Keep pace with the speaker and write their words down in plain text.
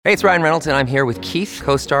Hey, it's Ryan Reynolds, and I'm here with Keith,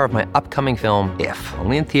 co-star of my upcoming film, If,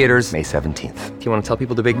 only in theaters May 17th. Do you want to tell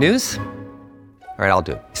people the big news? All right, I'll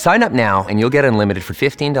do it. Sign up now and you'll get unlimited for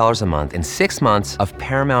 $15 a month and 6 months of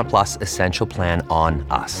Paramount Plus Essential Plan on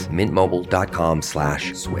us.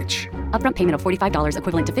 MintMobile.com/switch. Upfront payment of $45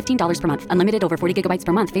 equivalent to $15 per month. Unlimited over 40 gigabytes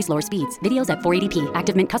per month. Face lower speeds. Videos at 480p.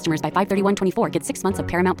 Active Mint customers by 531.24 get 6 months of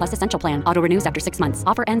Paramount Plus Essential Plan. Auto renews after 6 months.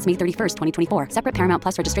 Offer ends May 31st, 2024. Separate Paramount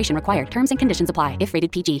Plus registration required. Terms and conditions apply if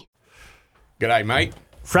rated PG. G'day, mate.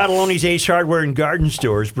 Fratelloni's Ace Hardware and Garden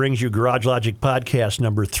Stores brings you Garage Logic podcast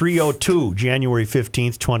number 302, January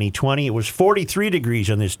 15th, 2020. It was 43 degrees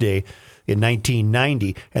on this day in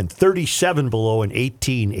 1990 and 37 below in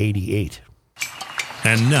 1888.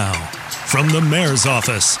 And now, from the mayor's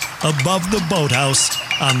office, above the boathouse,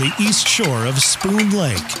 on the east shore of Spoon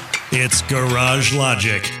Lake, it's Garage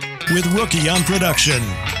Logic, with Rookie on production,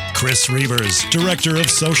 Chris Reavers, director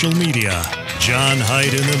of social media, John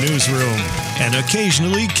Hyde in the newsroom, and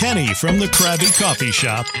occasionally Kenny from the Krabby Coffee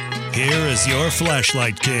Shop. Here is your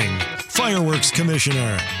flashlight king, fireworks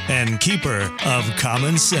commissioner, and keeper of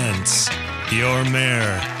common sense, your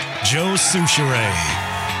mayor, Joe Soucheray.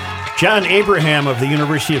 John Abraham of the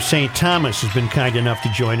University of St. Thomas has been kind enough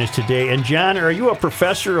to join us today. And John, are you a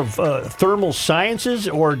professor of thermal sciences,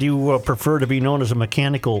 or do you prefer to be known as a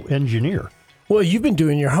mechanical engineer? Well, you've been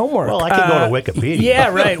doing your homework. Well, I can go to Wikipedia. Yeah,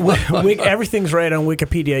 right. Everything's right on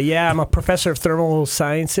Wikipedia. Yeah, I'm a professor of thermal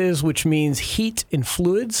sciences, which means heat and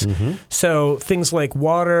fluids. Mm-hmm. So things like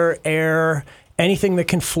water, air, anything that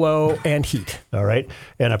can flow and heat. All right.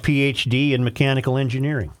 And a PhD in mechanical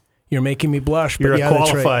engineering. You're making me blush. But You're yeah, a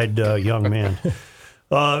qualified that's right. young man.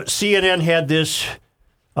 CNN had this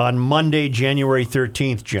on Monday, January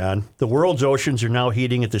 13th, John. The world's oceans are now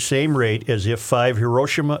heating at the same rate as if 5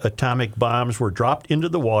 Hiroshima atomic bombs were dropped into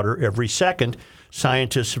the water every second,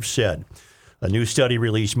 scientists have said. A new study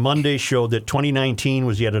released Monday showed that 2019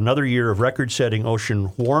 was yet another year of record-setting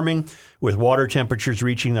ocean warming, with water temperatures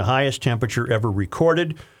reaching the highest temperature ever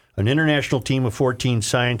recorded. An international team of 14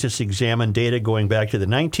 scientists examined data going back to the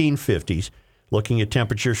 1950s, looking at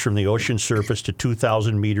temperatures from the ocean surface to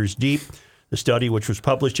 2,000 meters deep. The study, which was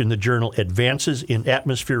published in the journal Advances in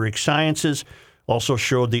Atmospheric Sciences, also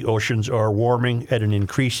showed the oceans are warming at an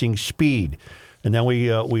increasing speed. And then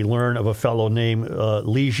we learn of a fellow named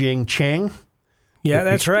Li-Jing Cheng. Yeah,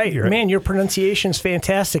 that's right. Man, your pronunciation's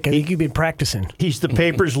fantastic. I think you've been practicing. He's the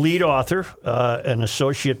paper's lead author, an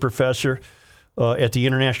associate professor at the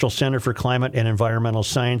International Center for Climate and Environmental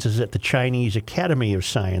Sciences at the Chinese Academy of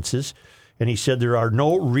Sciences. And he said there are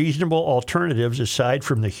no reasonable alternatives aside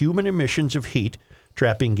from the human emissions of heat,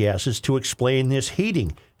 trapping gases, to explain this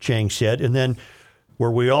heating, Chang said. And then where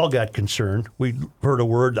we all got concerned, we heard a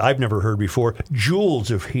word I've never heard before, joules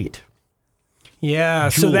of heat. Yeah,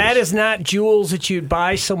 Joules. so that is not joules that you'd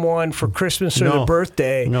buy someone for Christmas or their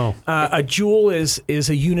birthday. No. A joule is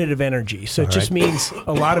a unit of energy, so it just means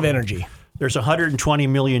a lot of energy. There's 120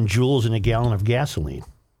 million joules in a gallon of gasoline.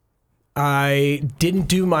 I didn't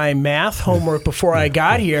do my math homework before I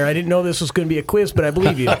got here. I didn't know this was going to be a quiz, but I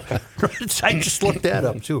believe you. I just looked that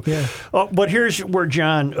up, too. Yeah. But here's where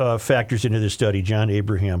John factors into this study, John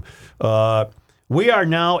Abraham. We are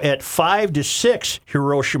now at 5 to 6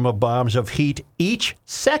 Hiroshima bombs of heat each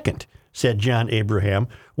second, said John Abraham,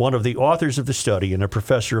 one of the authors of the study and a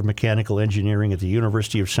professor of mechanical engineering at the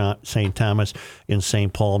University of St. Thomas in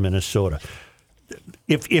St. Paul, Minnesota.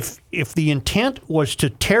 If the intent was to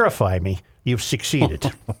terrify me, you've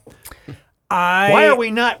succeeded. Why are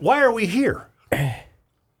we here?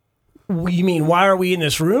 You mean, why are we in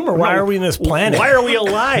this room, or why are we in this planet? Why are we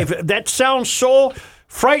alive? That sounds so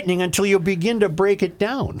frightening until you begin to break it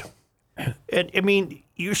down. I mean,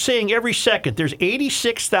 you're saying every second, there's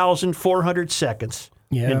 86,400 seconds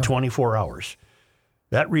in 24 hours.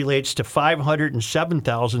 That relates to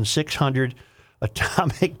 507,600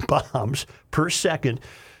 atomic bombs per second.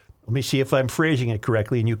 Let me see if I'm phrasing it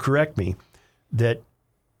correctly, and you correct me, that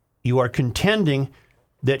you are contending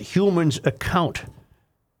that humans account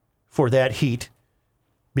for that heat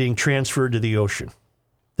being transferred to the ocean,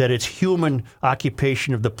 that it's human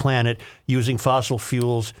occupation of the planet using fossil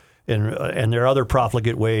fuels and there are other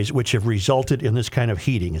profligate ways which have resulted in this kind of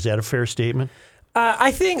heating. Is that a fair statement?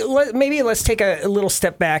 I think maybe let's take a little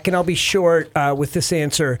step back, and I'll be short with this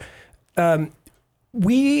answer.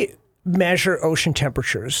 We measure ocean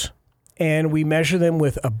temperatures, and we measure them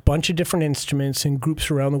with a bunch of different instruments, and groups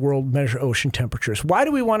around the world measure ocean temperatures. Why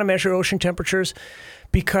do we want to measure ocean temperatures?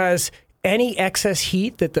 Because any excess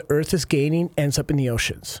heat that the Earth is gaining ends up in the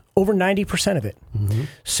oceans, over 90% of it. Mm-hmm.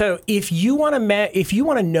 So if you want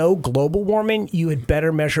to know global warming, you had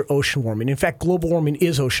better measure ocean warming. In fact, global warming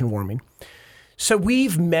is ocean warming. So we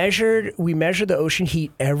measure the ocean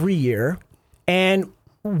heat every year, and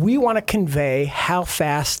we want to convey how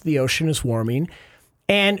fast the ocean is warming.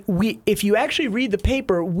 And if you actually read the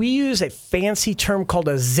paper, we use a fancy term called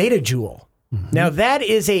a zetajoule. Mm-hmm. Now that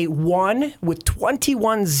is a 1 with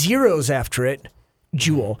 21 zeros after it,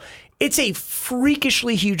 joule. It's a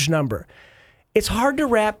freakishly huge number. It's hard to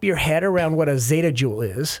wrap your head around what a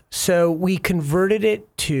zetajoule is, so we converted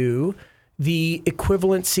it to the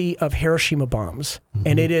equivalency of Hiroshima bombs. Mm-hmm.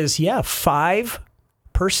 And it is, 5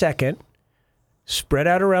 per second, spread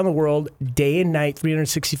out around the world, day and night,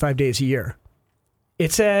 365 days a year.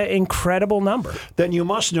 It's an incredible number. Then you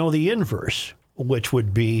must know the inverse, which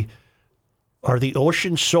would be, are the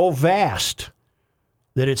oceans so vast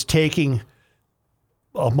that it's taking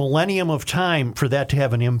a millennium of time for that to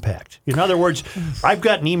have an impact? In other words, I've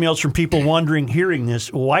gotten emails from people wondering, hearing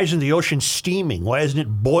this, why isn't the ocean steaming? Why isn't it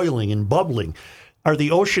boiling and bubbling? Are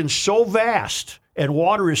the oceans so vast and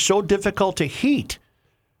water is so difficult to heat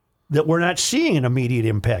that we're not seeing an immediate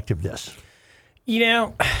impact of this? You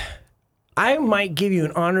know, I might give you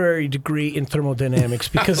an honorary degree in thermodynamics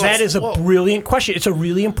because that is a brilliant question. It's a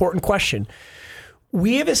really important question.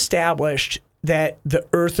 We have established that the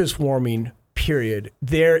Earth is warming, period.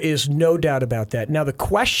 There is no doubt about that. Now, the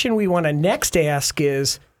question we want to next ask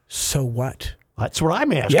is, so what? That's what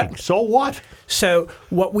I'm asking. Yeah. So what? So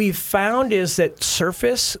what we've found is that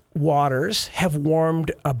surface waters have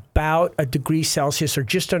warmed about 1 degree Celsius or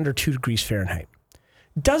just under 2 degrees Fahrenheit.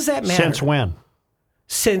 Does that matter? Since when?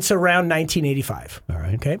 Since around 1985. All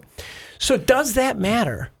right. Okay. So does that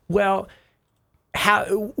matter? Well,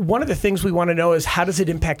 one of the things we want to know is, how does it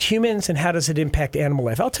impact humans and how does it impact animal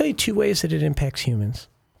life? I'll tell you 2 ways that it impacts humans.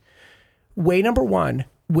 Way number 1,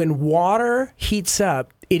 when water heats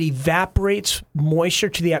up, it evaporates moisture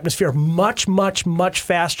to the atmosphere much, much, much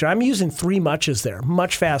faster. I'm using 3 muches there,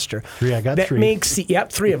 much faster. 3, I got that 3. Makes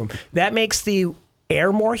 3 of them. That makes the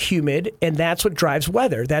air more humid, and that's what drives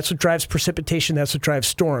weather. That's what drives precipitation. That's what drives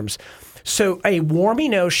storms. So a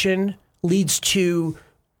warming ocean leads to,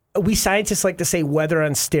 we scientists like to say, weather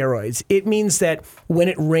on steroids. It means that when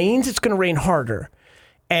it rains, it's going to rain harder,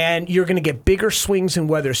 and you're going to get bigger swings in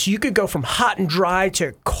weather. So you could go from hot and dry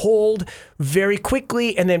to cold very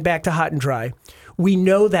quickly and then back to hot and dry. We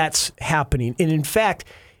know that's happening. And in fact,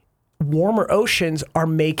 warmer oceans are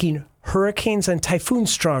making hurricanes and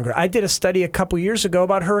typhoons stronger. I did a study a couple years ago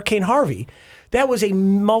about Hurricane Harvey. That was a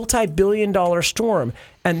multi-billion-dollar storm,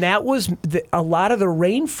 and that was a lot of the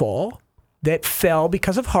rainfall that fell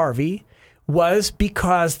because of Harvey was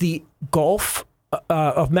because the Gulf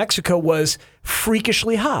of Mexico was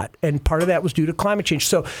freakishly hot, and part of that was due to climate change.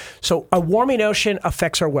 So a warming ocean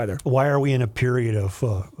affects our weather. Why are we in a period of,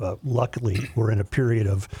 luckily, we're in a period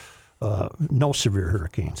of no severe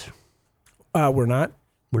hurricanes? We're not.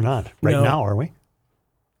 We're not right now, are we?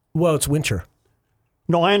 Well, it's winter.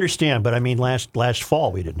 No, I understand, but I mean, last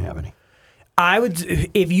fall we didn't have any.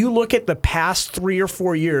 If you look at the past 3 or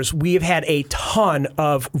 4 years, we have had a ton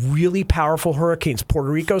of really powerful hurricanes. Puerto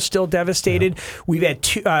Rico's still devastated. Yeah. We've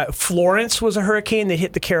had Florence was a hurricane that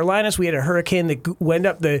hit the Carolinas. We had a hurricane that went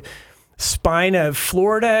up the spine of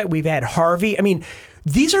Florida. We've had Harvey. I mean,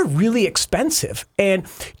 these are really expensive. And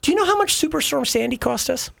do you know how much Superstorm Sandy cost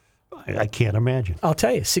us? I can't imagine. I'll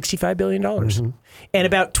tell you, $65 billion. Mm-hmm. And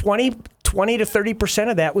about 20 to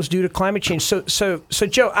 30% of that was due to climate change. So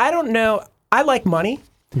Joe, I don't know. I like money.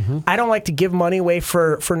 Mm-hmm. I don't like to give money away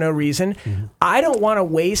for no reason. Mm-hmm. I don't want to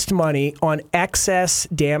waste money on excess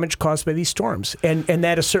damage caused by these storms. And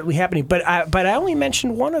that is certainly happening. But I only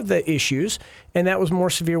mentioned one of the issues, and that was more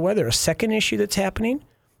severe weather. A second issue that's happening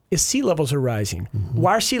is sea levels are rising. Mm-hmm.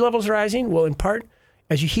 Why are sea levels rising? Well, in part,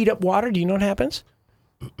 as you heat up water, do you know what happens?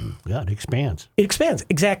 Yeah, it expands. It expands,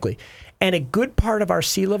 exactly. And a good part of our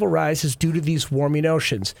sea level rise is due to these warming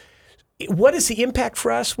oceans. What is the impact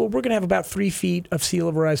for us? Well, we're going to have about 3 feet of sea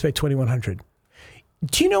level rise by 2100.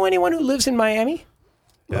 Do you know anyone who lives in Miami?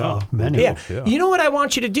 Yeah, many. Yeah. You know what I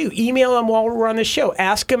want you to do? Email them while we're on the show.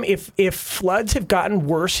 Ask them if floods have gotten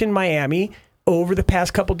worse in Miami over the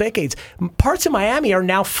past couple decades. Parts of Miami are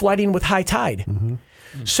now flooding with high tide.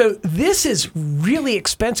 Mm-hmm. So this is really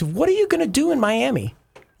expensive. What are you going to do in Miami?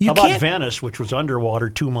 How about Venice, which was underwater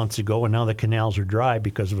 2 months ago, and now the canals are dry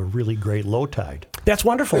because of a really great low tide? That's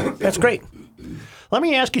wonderful. That's great. Let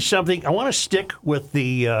me ask you something. I want to stick with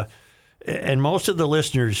the, and most of the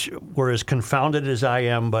listeners were as confounded as I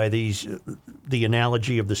am by the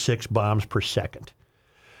analogy of the 6 bombs per second.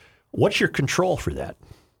 What's your control for that?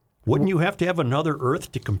 Wouldn't you have to have another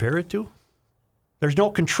Earth to compare it to? There's no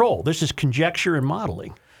control. This is conjecture and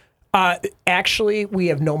modeling. Actually, we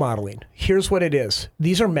have no modeling. Here's what it is.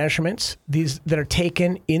 These are measurements that are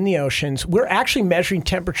taken in the oceans. We're actually measuring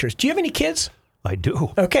temperatures. Do you have any kids? I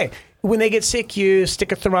do. Okay. When they get sick, you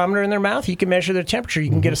stick a thermometer in their mouth. You can measure their temperature. You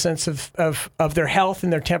can get a sense of their health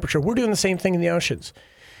and their temperature. We're doing the same thing in the oceans.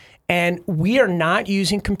 And we are not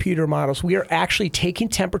using computer models. We are actually taking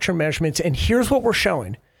temperature measurements. And here's what we're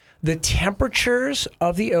showing. The temperatures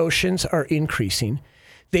of the oceans are increasing.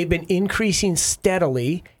 They've been increasing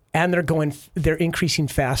steadily, and they're increasing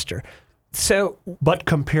faster. So, but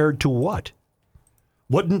compared to what?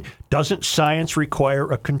 Doesn't science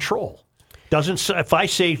require a control? If I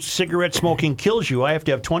say cigarette smoking kills you, I have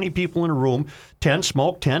to have 20 people in a room, 10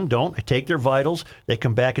 smoke, 10 don't. I take their vitals. They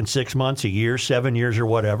come back in 6 months, a year, 7 years, or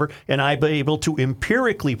whatever, and I'm able to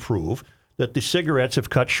empirically prove that the cigarettes have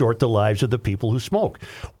cut short the lives of the people who smoke.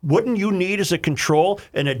 Wouldn't you need as a control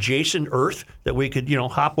an adjacent Earth that we could,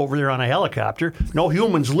 hop over there on a helicopter? No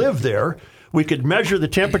humans live there. We could measure the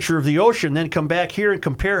temperature of the ocean, then come back here and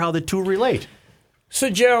compare how the two relate. So,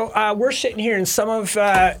 Joe, we're sitting here, and some of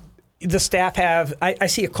the staff have, I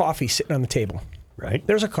see a coffee sitting on the table. Right.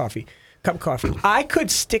 There's a cup of coffee. I could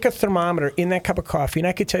stick a thermometer in that cup of coffee, and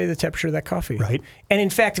I could tell you the temperature of that coffee. Right. And in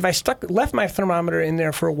fact, if I left my thermometer in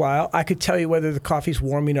there for a while, I could tell you whether the coffee's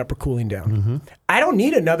warming up or cooling down. Mm-hmm. I don't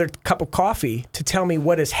need another cup of coffee to tell me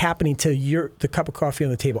what is happening to the cup of coffee on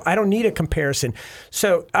the table. I don't need a comparison.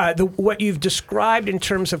 So what you've described in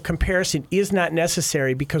terms of comparison is not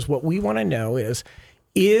necessary, because what we want to know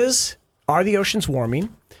are the oceans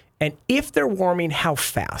warming? And if they're warming, how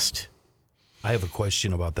fast? I have a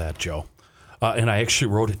question about that, Joe. And I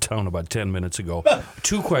actually wrote it down about 10 minutes ago.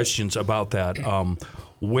 2 questions about that.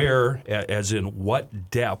 Where, as in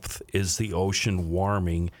what depth is the ocean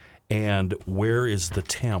warming, and where is the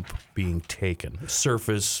temp being taken?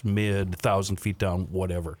 Surface, mid, 1,000 feet down,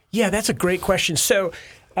 whatever. Yeah, that's a great question. So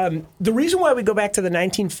the reason why we go back to the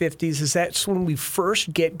 1950s is that's when we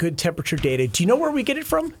first get good temperature data. Do you know where we get it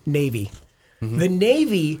from? Navy. Mm-hmm. The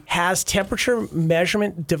Navy has temperature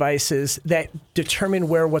measurement devices that determine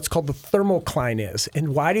where what's called the thermocline is.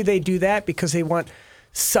 And why do they do that? Because they want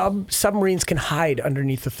submarines can hide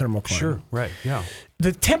underneath the thermocline. Sure, right, yeah.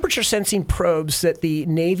 The temperature sensing probes that the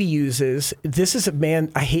Navy uses, this is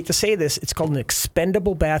I hate to say this, it's called an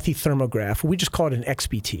expendable bathythermograph. We just call it an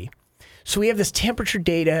XBT. So we have this temperature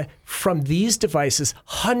data from these devices,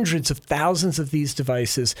 hundreds of thousands of these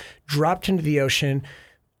devices dropped into the ocean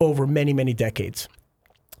over many, many decades.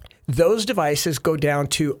 Those devices go down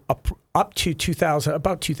to up to 2,000,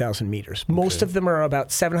 about 2,000 meters. Okay. Most of them are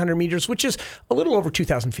about 700 meters, which is a little over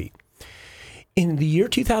 2,000 feet. In the year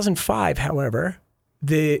 2005, however,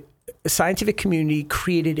 the scientific community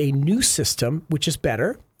created a new system, which is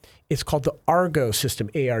better. It's called the Argo system,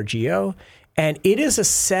 ARGO. And it is a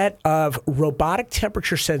set of robotic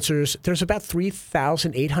temperature sensors. There's about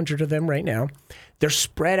 3,800 of them right now. They're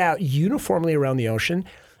spread out uniformly around the ocean.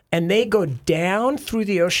 And they go down through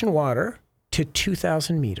the ocean water to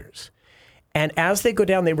 2,000 meters. And as they go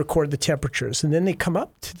down, they record the temperatures. And then they come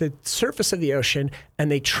up to the surface of the ocean,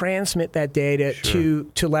 and they transmit that data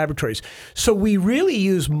to laboratories. So we really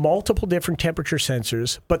use multiple different temperature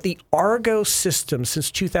sensors, but the Argo system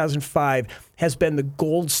since 2005 has been the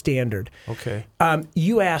gold standard. Okay.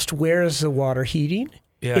 You asked, where is the water heating?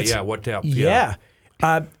 Yeah, what depth? Yeah.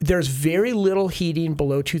 There's very little heating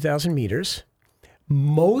below 2,000 meters.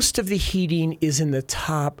 Most of the heating is in the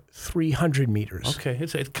top 300 meters. Okay,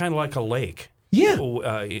 it's kind of like a lake. Yeah.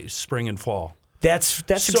 Spring and fall. That's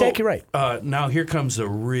exactly right. Now here comes a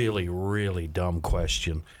really, really dumb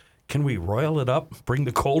question. Can we roil it up, bring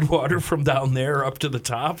the cold water from down there up to the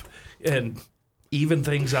top, and even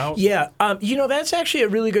things out? Yeah. That's actually a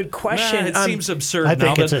really good question. It seems absurd. I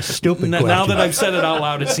think it's a stupid question. Now that I've said it out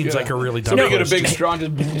loud, it seems like a really dumb question. Get a big strong.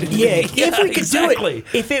 Yeah, if we could do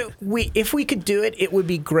it, if we could do it, it would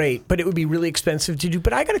be great, but it would be really expensive to do.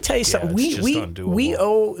 But I got to tell you something. We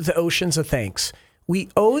owe the oceans a thanks. We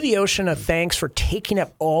owe the ocean a thanks for taking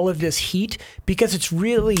up all of this heat, because it's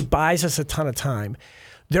really buys us a ton of time.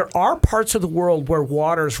 There are parts of the world where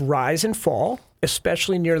waters rise and fall,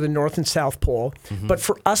 especially near the North and South Pole. Mm-hmm. But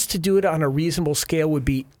for us to do it on a reasonable scale would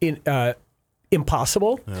be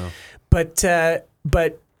impossible. Yeah. But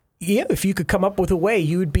yeah, if you could come up with a way,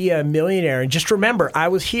 you would be a millionaire. And just remember, I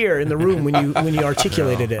was here in the room when you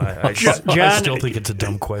articulated it. I still think it's a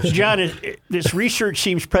dumb question. John, this research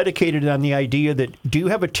seems predicated on the idea that, do you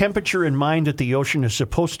have a temperature in mind that the ocean is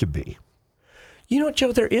supposed to be? You know,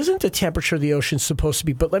 Joe, there isn't a temperature the ocean's supposed to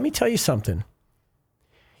be. But let me tell you something.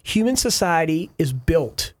 Human society is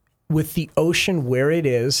built with the ocean where it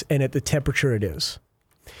is and at the temperature it is.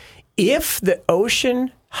 If the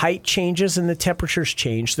ocean height changes and the temperatures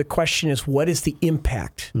change, the question is, what is the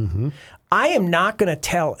impact? I am not going to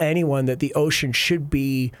tell anyone that the ocean should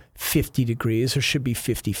be 50 degrees or should be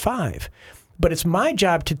 55. But it's my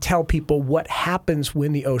job to tell people what happens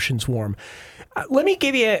when the ocean's warm. Let me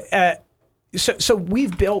give you so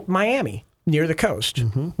we've built Miami near the coast.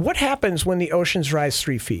 What happens when the oceans rise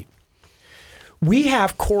 3 feet? We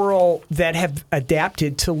have coral that have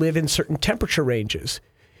adapted to live in certain temperature ranges.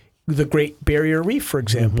 The Great Barrier Reef, for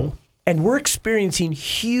example. And we're experiencing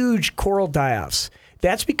huge coral die-offs.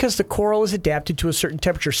 That's because the coral is adapted to a certain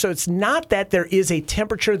temperature. So it's not that there is a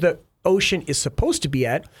temperature the ocean is supposed to be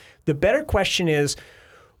at. The better question is,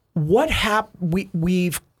 we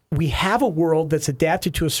have a world that's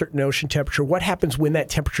adapted to a certain ocean temperature. What happens when that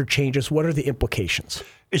temperature changes? What are the implications?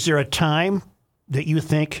 Is there a time that you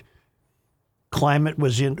think climate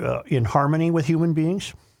was in harmony with human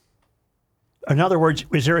beings? In other words,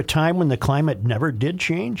 is there a time when the climate never did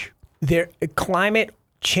change? Climate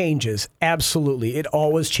changes, absolutely. It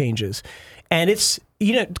always changes. And it's,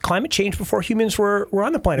 climate changed before humans were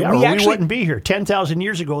on the planet. Yeah, we wouldn't be here. 10,000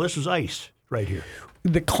 years ago, this was ice right here.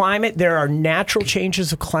 The climate, there are natural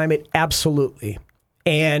changes of climate, absolutely.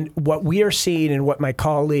 And what we are seeing, and what my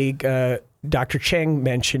colleague, Dr. Cheng,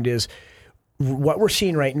 mentioned is, what we're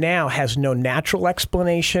seeing right now has no natural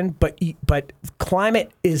explanation, but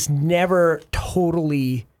climate is never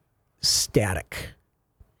totally static.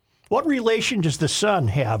 What relation does the sun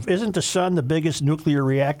have? Isn't the sun the biggest nuclear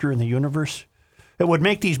reactor in the universe? It would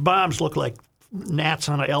make these bombs look like gnats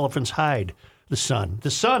on an elephant's hide, the sun.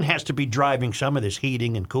 The sun has to be driving some of this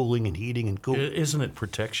heating and cooling and heating and cooling. Isn't it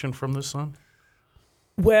protection from the sun?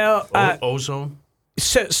 Well, ozone?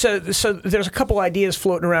 So there's a couple ideas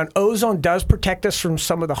floating around. Ozone does protect us from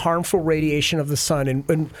some of the harmful radiation of the sun,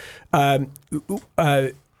 I'm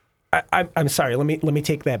sorry. Let me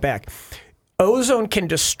take that back. Ozone can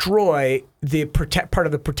destroy the part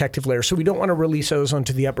of the protective layer, so we don't want to release ozone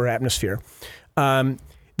to the upper atmosphere.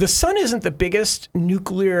 The sun isn't the biggest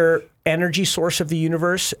nuclear energy source of the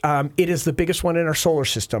universe. It is the biggest one in our solar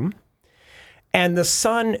system, and the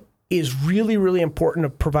sun is really, really important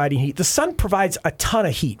of providing heat. The sun provides a ton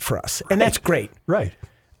of heat for us, and that's great. Right.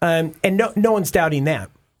 And no one's doubting that.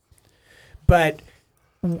 But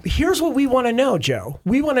here's what we want to know, Joe.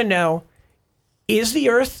 We want to know, is the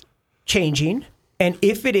Earth changing? And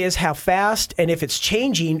if it is, how fast? And if it's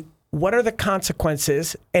changing, what are the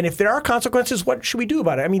consequences? And if there are consequences, what should we do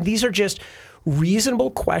about it? I mean, these are just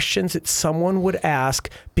reasonable questions that someone would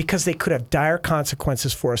ask because they could have dire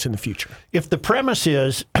consequences for us in the future. If the premise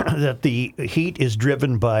is that the heat is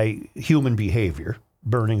driven by human behavior,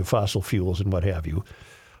 burning of fossil fuels and what have you,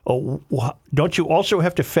 don't you also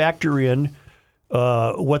have to factor in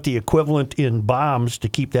what the equivalent in bombs, to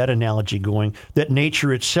keep that analogy going, that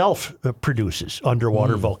nature itself produces?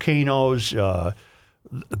 Underwater volcanoes,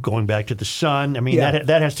 going back to the sun. I mean,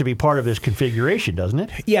 that has to be part of this configuration, doesn't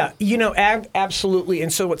it? Yeah, absolutely.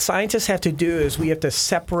 And so what scientists have to do is we have to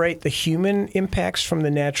separate the human impacts from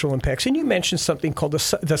the natural impacts. And you mentioned something called the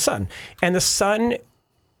sun. And the sun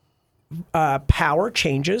power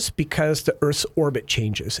changes because the Earth's orbit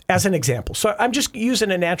changes, as an example. So I'm just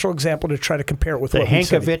using a natural example to try to compare it with the what we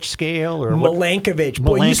said. Hankovich scale? Or Milankovitch.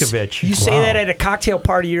 Boy, Milankovitch. You say that at a cocktail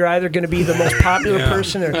party, you're either going to be the most popular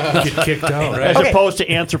person or get kicked out. As opposed to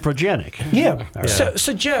anthropogenic. Yeah.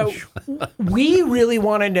 So Joe, we really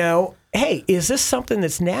want to know, hey, is this something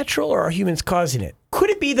that's natural or are humans causing it? Could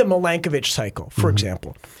it be the Milankovitch cycle, for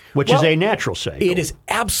example? Which is a natural cycle. It is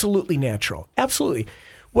absolutely natural. Absolutely.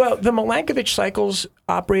 Well, the Milankovitch cycles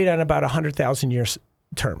operate on about 100,000 years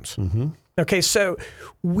terms. Okay, so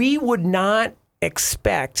we would not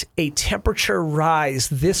expect a temperature rise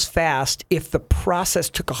this fast if the process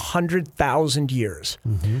took 100,000 years.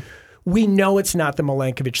 We know it's not the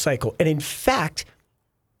Milankovitch cycle. And in fact,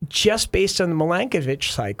 just based on the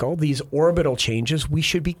Milankovitch cycle, these orbital changes, we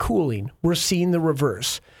should be cooling. We're seeing the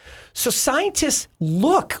reverse. So scientists,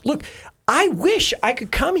 look, I wish I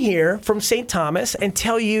could come here from St. Thomas and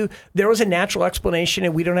tell you there was a natural explanation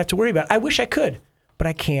and we don't have to worry about it. I wish I could, but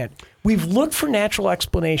I can't. We've looked for natural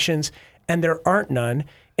explanations and there aren't none.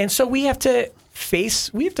 And so we have to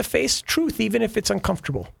face truth, even if it's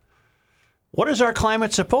uncomfortable. What is our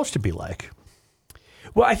climate supposed to be like?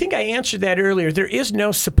 Well, I think I answered that earlier. There is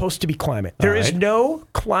no supposed to be climate. There is no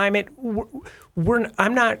climate.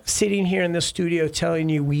 I'm not sitting here in the studio telling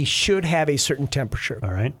you we should have a certain temperature.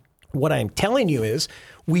 All right. What I'm telling you is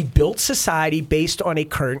we built society based on a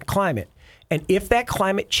current climate. And if that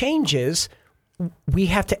climate changes, we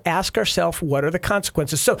have to ask ourselves, what are the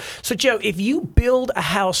consequences? So Joe, if you build a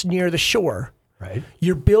house near the shore, right,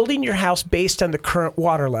 you're building your house based on the current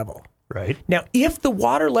water level. Right. Now, if the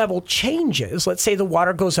water level changes, let's say the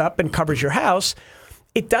water goes up and covers your house,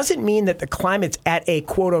 it doesn't mean that the climate's at a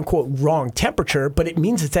quote-unquote wrong temperature, but it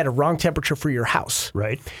means it's at a wrong temperature for your house.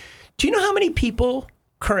 Right. Do you know how many people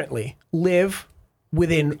currently live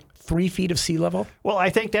within 3 feet of sea level? Well, I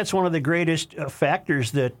think that's one of the greatest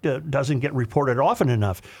factors that doesn't get reported often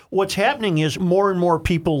enough. What's happening is more and more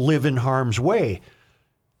people live in harm's way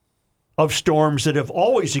of storms that have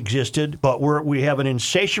always existed, but we have an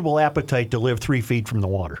insatiable appetite to live 3 feet from the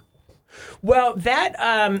water. Well,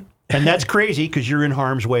 that... And that's crazy because you're in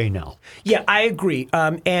harm's way now. Yeah, I agree.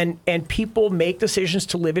 And people make decisions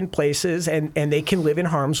to live in places and they can live in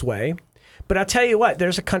harm's way. But I'll tell you what,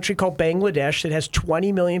 there's a country called Bangladesh that has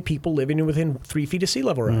 20 million people living within 3 feet of sea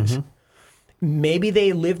level rise. Maybe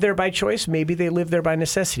they live there by choice. Maybe they live there by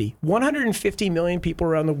necessity. 150 million people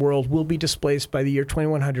around the world will be displaced by the year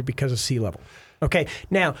 2100 because of sea level. Okay,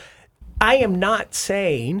 now, I am not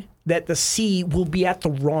saying that the sea will be at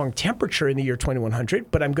the wrong temperature in the year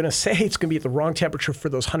 2100, but I'm going to say it's going to be at the wrong temperature for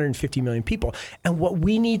those 150 million people. And what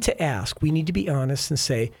we need to ask, we need to be honest and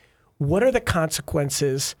say, what are the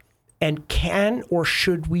consequences and can or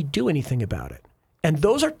should we do anything about it? And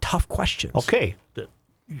those are tough questions. Okay.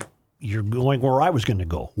 You're going where I was going to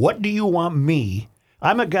go. What do you want me?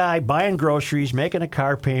 I'm a guy buying groceries, making a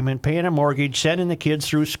car payment, paying a mortgage, sending the kids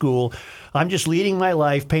through school. I'm just leading my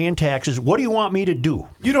life, paying taxes. What do you want me to do?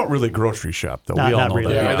 You don't really grocery shop, though. No, we all not know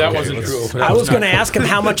really. that. Yeah, that wasn't true. I was going to ask him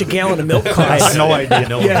how much a gallon of milk I costs. have no idea.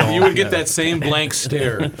 No, Yeah. no. You would get that same blank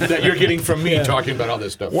stare that you're getting from me talking about all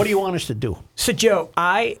this stuff. What do you want us to do? So, Joe,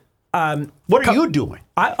 What are you doing?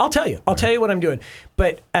 I'll tell you. I'll tell you what I'm doing.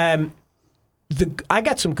 But I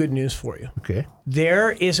got some good news for you. Okay.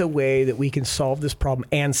 There is a way that we can solve this problem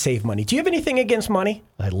and save money. Do you have anything against money?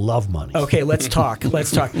 I love money. Okay, let's talk.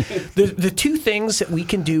 Let's talk. The two things that we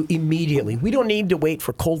can do immediately. We don't need to wait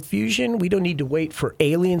for cold fusion. We don't need to wait for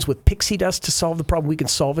aliens with pixie dust to solve the problem. We can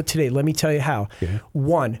solve it today. Let me tell you how. Okay.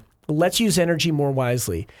 One, let's use energy more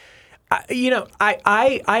wisely.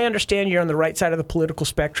 I understand you're on the right side of the political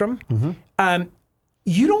spectrum. Mm-hmm.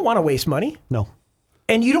 You don't want to waste money. No.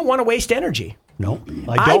 And you don't want to waste energy. No,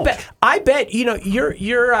 I don't. I bet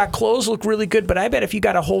your clothes look really good, but I bet if you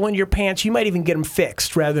got a hole in your pants, you might even get them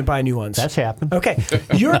fixed rather than buy new ones. That's happened. Okay.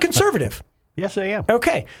 You're a conservative. Yes, I am.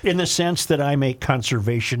 Okay. In the sense that I'm a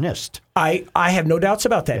conservationist. I have no doubts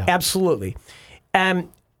about that. Yeah. Absolutely.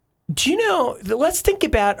 Do you know, let's think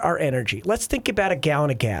about our energy. Let's think about a gallon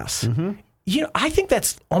of gas. Mm-hmm. I think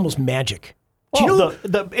that's almost magic. Do you know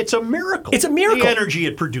it's a miracle. It's a miracle. The energy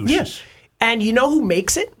it produces. Yes. And you know who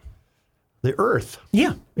makes it? The earth.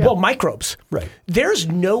 Yeah. Well, microbes. Right. There's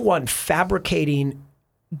no one fabricating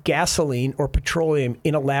gasoline or petroleum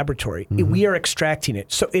in a laboratory. Mm-hmm. We are extracting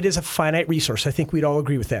it. So it is a finite resource. I think we'd all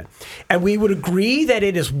agree with that. And we would agree that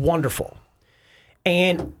it is wonderful.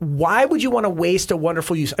 And why would you want to waste a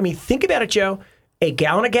wonderful use? I mean, think about it, Joe. A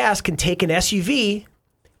gallon of gas can take an SUV,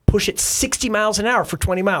 push it 60 miles an hour for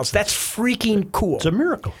 20 miles. That's freaking cool. It's a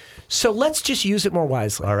miracle. So let's just use it more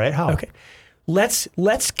wisely. All right, how? Okay.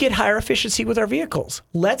 Let's get higher efficiency with our vehicles.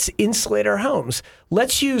 Let's insulate our homes.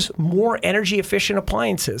 Let's use more energy efficient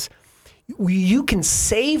appliances. You can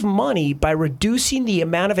save money by reducing the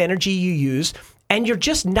amount of energy you use, and you're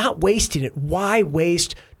just not wasting it. Why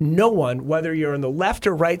waste? No one, whether you're on the left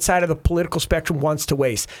or right side of the political spectrum, wants to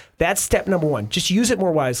waste. That's step number one. Just use it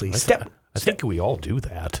more wisely. I think we all do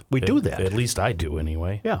that. We do that. At least I do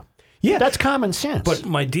anyway. Yeah. Yeah. That's common sense. But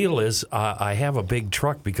my deal is I have a big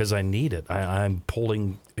truck because I need it. I'm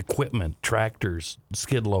pulling equipment, tractors,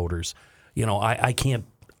 skid loaders. I can't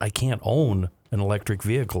own an electric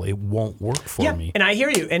vehicle. It won't work for me. And I hear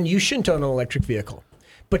you. And you shouldn't own an electric vehicle.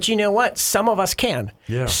 But you know what? Some of us can.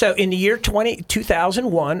 Yeah. So in the year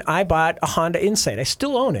 2001, I bought a Honda Insight. I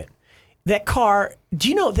still own it. That car, do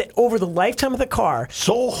you know that over the lifetime of the car...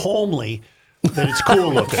 So homely that it's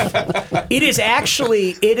cool looking. It is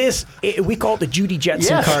actually, we call it the Judy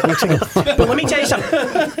Jetson car. But let me tell you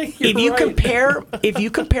something. If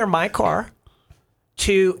you compare my car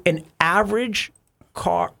to an average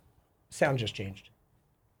car... Sound just changed.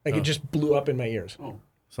 Like it just blew up in my ears. Oh.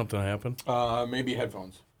 Something happened? Maybe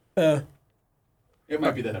headphones. It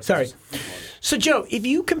might be the headphones. Sorry. So, Joe, if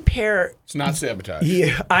you compare... It's not sabotage.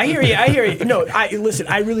 Yeah, I hear you. No, listen,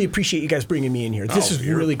 I really appreciate you guys bringing me in here. This is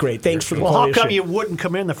really great. Thanks for the Well, quality how come of you wouldn't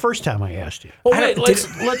come in the first time I asked you? Oh, wait,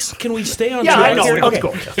 let's can we stay on Yeah, track I know. here? Let's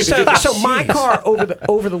Okay. go. So my car,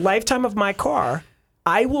 over the lifetime of my car,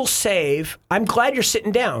 I will save, I'm glad you're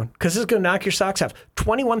sitting down, because this is going to knock your socks off,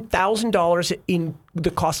 $21,000 in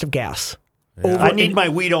the cost of gas. I need my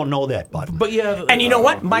we don't know that button. But yeah, And you know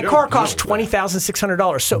what? My car costs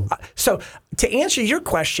 $20,600. So to answer your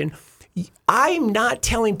question, I'm not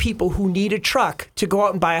telling people who need a truck to go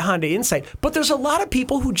out and buy a Honda Insight, but there's a lot of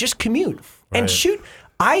people who just commute. And shoot,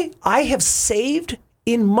 I have saved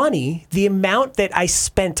in money the amount that I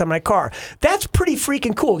spent on my car. That's pretty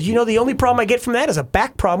freaking cool. You know, the only problem I get from that is a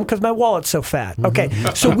back problem because my wallet's so fat. Okay,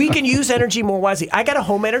 so we can use energy more wisely. I got a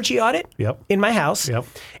home energy audit in my house.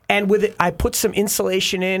 And with it, I put some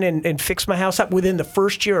insulation in and fixed my house up. Within the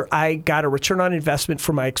first year, I got a return on investment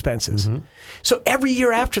for my expenses. So every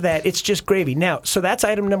year after that, it's just gravy. Now, so that's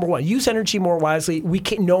item number one. Use energy more wisely.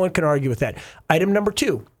 No one can argue with that. Item number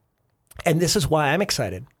two, and this is why I'm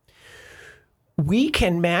excited. We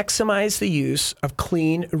can maximize the use of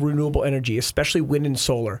clean, renewable energy, especially wind and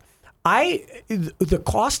solar. The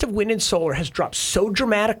cost of wind and solar has dropped so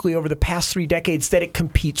dramatically over the past 3 decades that it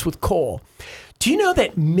competes with coal. Do you know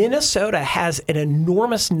that Minnesota has an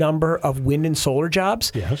enormous number of wind and solar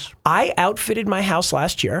jobs? Yes. I outfitted my house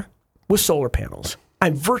last year with solar panels.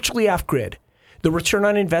 I'm virtually off-grid. The return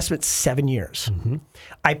on investment, 7 years.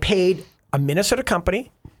 I paid a Minnesota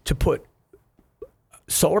company to put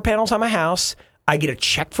solar panels on my house. I get a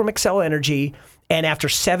check from Xcel Energy, and after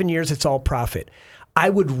 7 years, it's all profit. I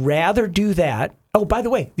would rather do that. Oh, by the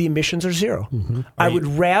way, the emissions are zero. I would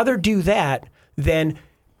rather do that than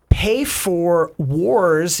pay for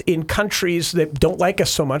wars in countries that don't like us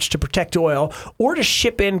so much to protect oil, or to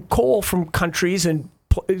ship in coal from countries and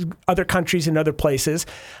other countries and other places.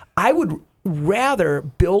 I would rather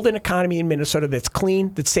build an economy in Minnesota that's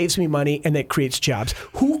clean, that saves me money, and that creates jobs.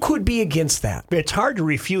 Who could be against that? It's hard to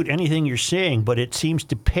refute anything you're saying, but it seems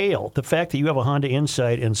to pale. The fact that you have a Honda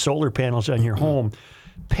Insight and solar panels on your home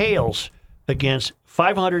pales against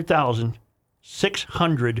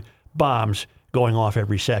 500,600 bombs going off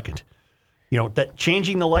every second. You know, that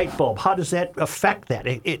changing the light bulb, how does that affect that?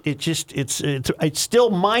 It's still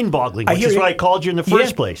mind-boggling, which is why I called you in the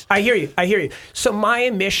first place. I hear you. So my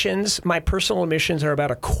personal emissions are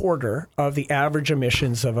about a quarter of the average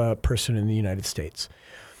emissions of a person in the United States.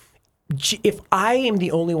 If I am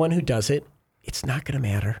the only one who does it, it's not going to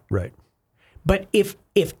matter. Right. But if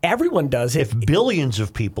everyone does it, if billions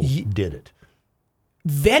of people did it,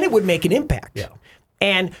 then it would make an impact. Yeah.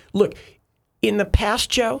 And look, in the past,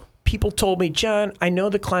 Joe, people told me, John, I know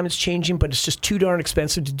the climate's changing, but it's just too darn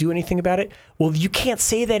expensive to do anything about it. Well, you can't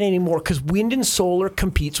say that anymore because wind and solar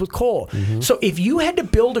competes with coal. So if you had to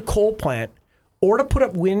build a coal plant or to put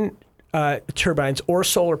up wind turbines or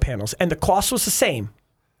solar panels, and the cost was the same,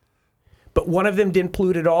 but one of them didn't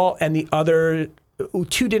pollute at all, and the other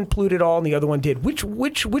two didn't pollute at all, and the other one did. Which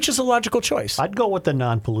is a logical choice? I'd go with the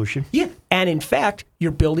non-pollution. Yeah, and in fact,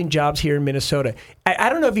 you're building jobs here in Minnesota.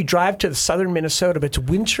 I don't know if you drive to the southern Minnesota, but it's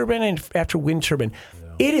wind turbine after wind turbine.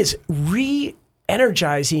 Yeah. It is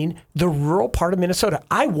re-energizing the rural part of Minnesota.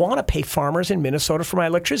 I want to pay farmers in Minnesota for my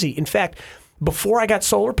electricity. In fact, before I got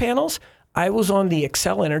solar panels, I was on the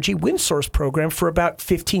Xcel Energy Wind Source program for about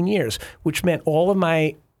 15 years, which meant all of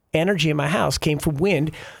my energy in my house came from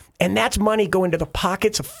wind. And that's money going to the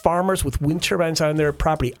pockets of farmers with wind turbines on their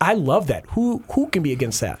property. I love that. Who can be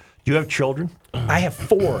against that? Do you have children? I have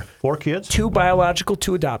 4. 4 kids? 2 biological,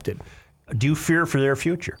 2 adopted. Do you fear for their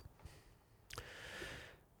future?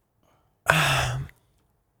 I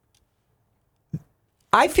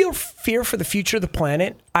feel fear for the future of the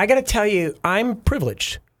planet. I got to tell you, I'm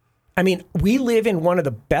privileged. I mean, we live in one of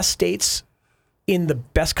the best states in the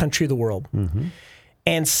best country of the world.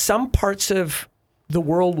 And some parts of the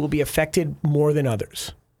world will be affected more than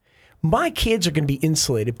others. My kids are going to be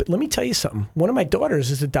insulated, but let me tell you something. One of my daughters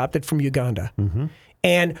is adopted from Uganda,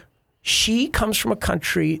 and she comes from a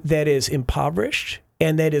country that is impoverished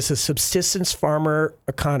and that is a subsistence farmer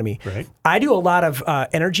economy. Right. I do a lot of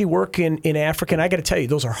energy work in Africa, and I got to tell you,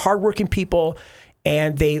 those are hardworking people,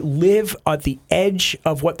 and they live at the edge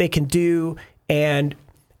of what they can do, and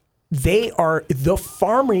they are the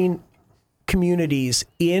farming communities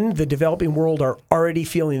in the developing world are already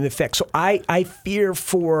feeling the effects. So I fear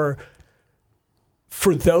for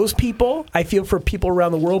those people. I feel for people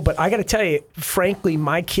around the world, but I got to tell you, frankly,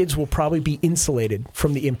 my kids will probably be insulated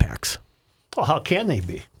from the impacts. Well, how can they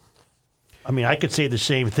be? I mean, I could say the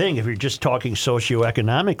same thing if you're just talking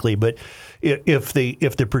socioeconomically, but if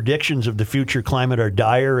the predictions of the future climate are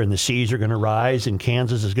dire and the seas are going to rise and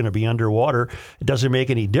Kansas is going to be underwater, it doesn't make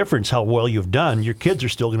any difference how well you've done. Your kids are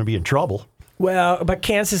still going to be in trouble. Well, but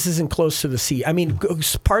Kansas isn't close to the sea. I mean,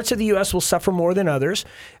 parts of the U.S. will suffer more than others.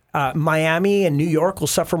 Miami and New York will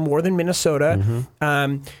suffer more than Minnesota.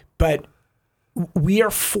 But we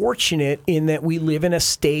are fortunate in that we live in a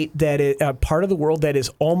state that is part of the world that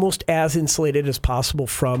is almost as insulated as possible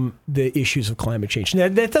from the issues of climate change. Now,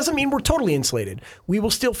 that doesn't mean we're totally insulated. We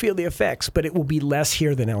will still feel the effects, but it will be less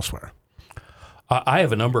here than elsewhere. I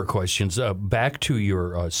have a number of questions. Back to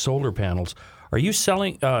your solar panels. Are you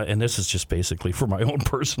selling, and this is just basically for my own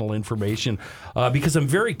personal information, because I'm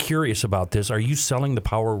very curious about this. Are you selling the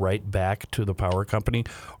power right back to the power company,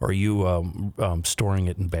 or are you storing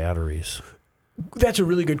it in batteries? That's a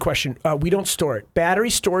really good question. We don't store it. Battery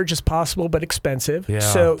storage is possible, but expensive. Yeah,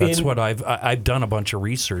 so that's what I've done a bunch of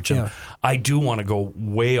research, and I do want to go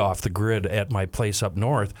way off the grid at my place up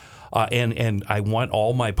north, and I want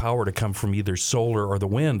all my power to come from either solar or the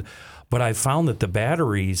wind. But I found that the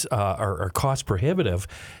batteries are cost prohibitive,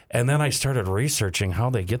 and then I started researching how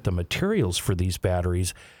they get the materials for these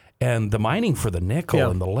batteries, and the mining for the nickel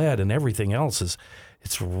and the lead and everything else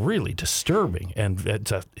it's really disturbing, and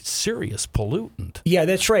it's a serious pollutant. Yeah,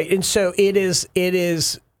 that's right. And so it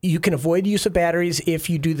is. You can avoid use of batteries if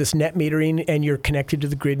you do this net metering and you're connected to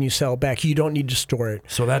the grid and you sell it back. You don't need to store it.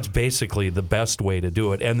 So that's basically the best way to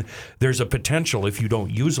do it. And there's a potential, if you don't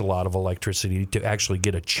use a lot of electricity, to actually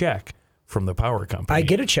get a check from the power company. I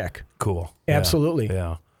get a check. Cool. Absolutely.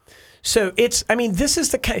 Yeah. So this is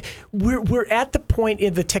the kind. We're at the point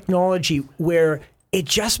in the technology where it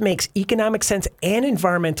just makes economic sense and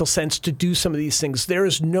environmental sense to do some of these things. There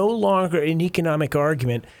is no longer an economic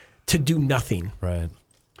argument to do nothing. Right.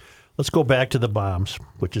 Let's go back to the bombs,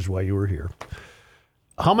 which is why you were here.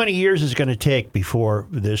 How many years is it going to take before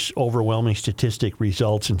this overwhelming statistic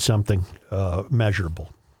results in something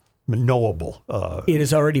measurable, knowable? It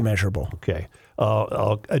is already measurable. Okay.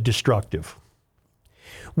 Destructive.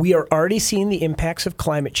 We are already seeing the impacts of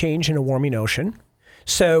climate change in a warming ocean.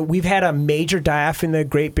 So we've had a major die-off in the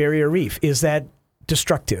Great Barrier Reef. Is that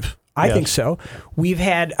destructive? I think so. We've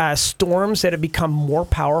had storms that have become more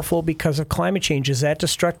powerful because of climate change. Is that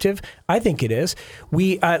destructive? I think it is.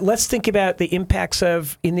 Let's think about the impacts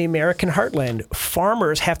in the American heartland.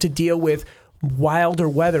 Farmers have to deal with wilder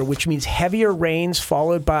weather, which means heavier rains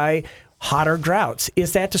followed by hotter droughts.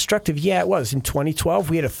 Is that destructive? Yeah, it was. In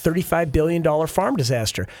 2012, we had a $35 billion farm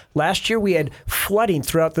disaster. Last year, we had flooding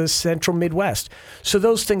throughout the central Midwest. So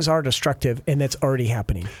those things are destructive, and that's already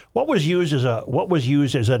happening. What was used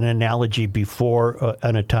as an analogy before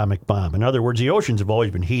an atomic bomb? In other words, the oceans have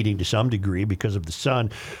always been heating to some degree because of the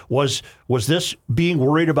sun. Was this being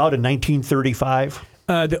worried about in 1935?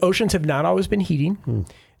 The oceans have not always been heating.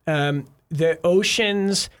 The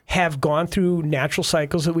oceans have gone through natural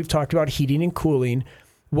cycles that we've talked about, heating and cooling.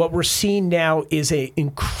 What we're seeing now is an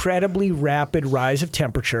incredibly rapid rise of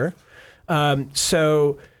temperature. I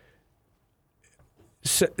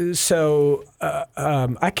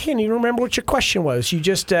can't even remember what your question was. You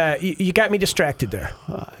just you got me distracted there.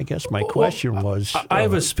 I guess my question was... I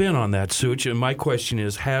have a spin on that, Such, and my question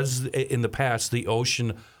is, has in the past the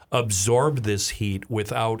ocean absorbed this heat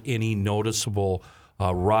without any noticeable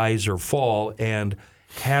rise or fall, and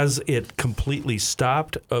has it completely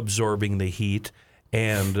stopped absorbing the heat?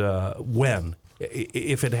 And when?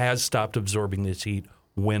 If it has stopped absorbing this heat,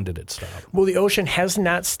 when did it stop? Well, the ocean has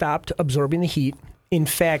not stopped absorbing the heat. In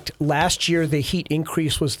fact, last year the heat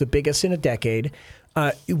increase was the biggest in a decade.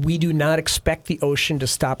 We do not expect the ocean to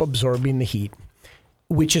stop absorbing the heat,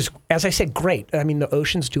 which is, as I said, great. I mean, the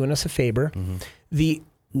ocean's doing us a favor. Mm-hmm. The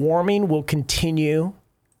warming will continue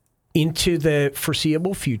into the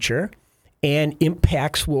foreseeable future, and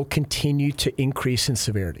impacts will continue to increase in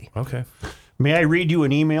severity. Okay. May I read you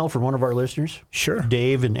an email from one of our listeners? Sure.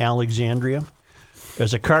 Dave in Alexandria.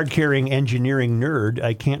 As a card-carrying engineering nerd,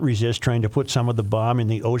 I can't resist trying to put some of the bomb in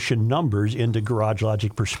the ocean numbers into Garage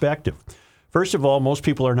Logic perspective. First of all, most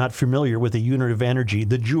people are not familiar with the unit of energy,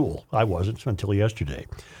 the joule. I wasn't until yesterday.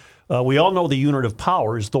 We all know the unit of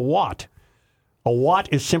power is the watt. A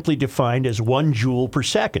watt is simply defined as 1 joule per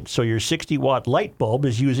second. So your 60-watt light bulb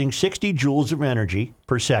is using 60 joules of energy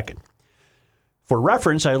per second. For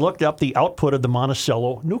reference, I looked up the output of the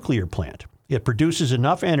Monticello nuclear plant. It produces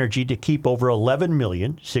enough energy to keep over 11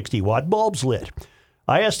 million 60-watt bulbs lit.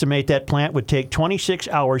 I estimate that plant would take 26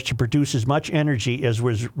 hours to produce as much energy as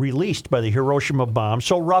was released by the Hiroshima bomb,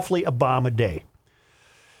 so roughly a bomb a day.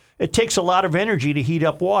 It takes a lot of energy to heat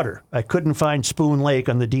up water. I couldn't find Spoon Lake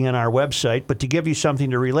on the DNR website, but to give you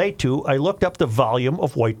something to relate to, I looked up the volume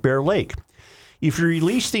of White Bear Lake. If you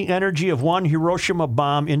release the energy of 1 Hiroshima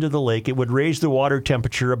bomb into the lake, it would raise the water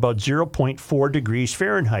temperature about 0.4 degrees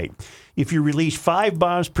Fahrenheit. If you release 5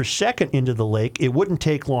 bombs per second into the lake, it wouldn't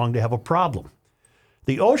take long to have a problem.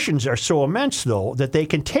 The oceans are so immense, though, that they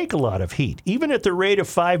can take a lot of heat. Even at the rate of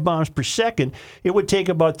 5 bombs per second, it would take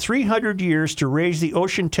about 300 years to raise the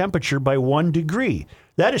ocean temperature by 1 degree.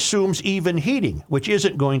 That assumes even heating, which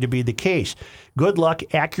isn't going to be the case. Good luck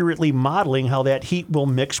accurately modeling how that heat will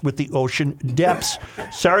mix with the ocean depths.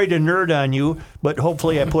 Sorry to nerd on you, but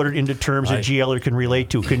hopefully I put it into terms that GLer can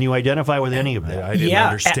relate to. Can you identify with any of that? I didn't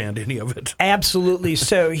understand any of it. Absolutely.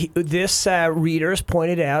 So this reader has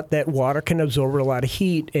pointed out that water can absorb a lot of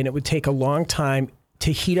heat, and it would take a long time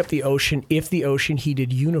to heat up the ocean if the ocean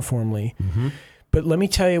heated uniformly. Mm-hmm. But let me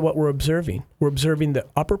tell you what we're observing. We're observing the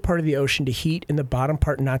upper part of the ocean to heat and the bottom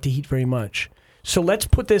part not to heat very much. So let's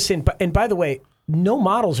put this in. And by the way, no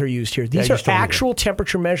models are used here. These are actual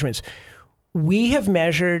temperature measurements. We have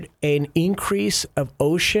measured an increase of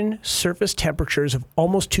ocean surface temperatures of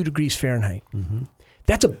almost 2 degrees Fahrenheit. Mm-hmm.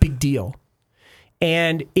 That's a big deal.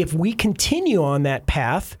 And if we continue on that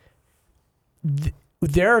path,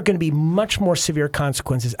 there are going to be much more severe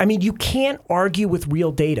consequences. I mean, you can't argue with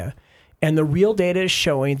real data. And the real data is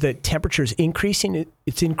showing that temperature is increasing.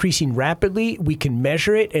 It's increasing rapidly. We can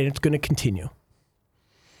measure it, and it's going to continue.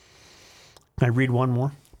 Can I read one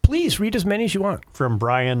more? Please, read as many as you want. From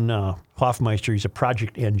Brian Hoffmeister. He's a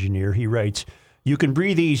project engineer. He writes, "You can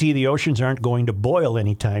breathe easy. The oceans aren't going to boil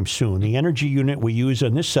anytime soon. The energy unit we use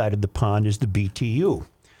on this side of the pond is the BTU.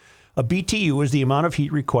 A BTU is the amount of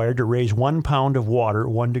heat required to raise 1 pound of water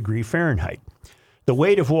 1 degree Fahrenheit. The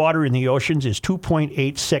weight of water in the oceans is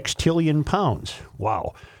 2.8 sextillion pounds.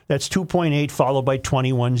 Wow. That's 2.8 followed by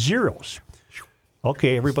 21 zeros.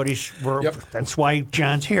 Okay, that's why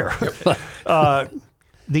John's here. Yep.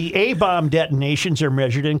 The A-bomb detonations are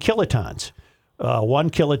measured in kilotons. 1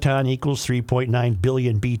 kiloton equals 3.9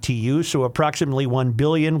 billion BTU, so approximately 1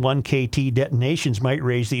 billion 1 KT detonations might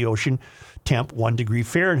raise the ocean temp 1 degree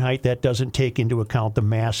Fahrenheit. That doesn't take into account the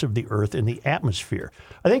mass of the Earth and the atmosphere.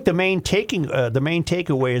 I think the main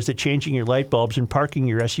takeaway is that changing your light bulbs and parking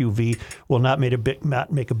your SUV will not make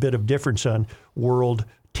a bit of difference on world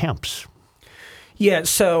temps." Yeah,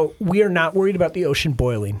 so we are not worried about the ocean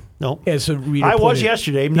boiling. No. As a reader I was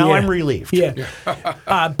yesterday. Now I'm relieved. Yeah.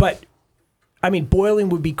 But, I mean, boiling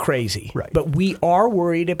would be crazy. Right. But we are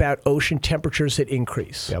worried about ocean temperatures that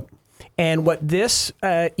increase. Yep. And what this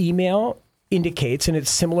email indicates, and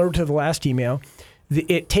it's similar to the last email,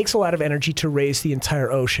 it takes a lot of energy to raise the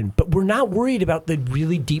entire ocean. But we're not worried about the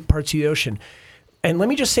really deep parts of the ocean. And let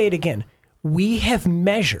me just say it again. We have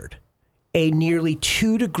measured a nearly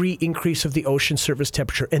 2 degree increase of the ocean surface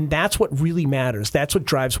temperature, and that's what really matters. That's what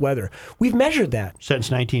drives weather. We've measured that.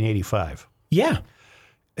 Since 1985. Yeah.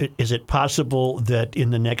 Is it possible that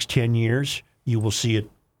in the next 10 years you will see it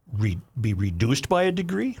be reduced by a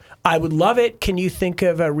degree? I would love it. Can you think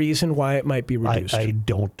of a reason why it might be reduced? I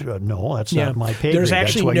don't know. That's not my pay grade. There's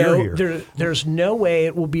actually That's why you're here. There's no way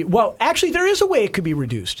it will be. Well, actually, there is a way it could be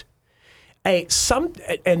reduced. And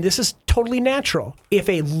this is totally natural. If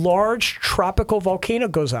a large tropical volcano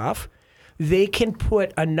goes off, they can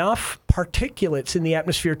put enough particulates in the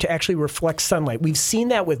atmosphere to actually reflect sunlight. We've seen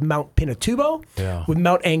that with Mount Pinatubo, with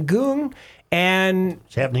Mount Angung, and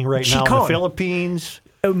it's happening right Chicon. now in the Philippines.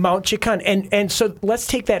 Mount Chicon. And so let's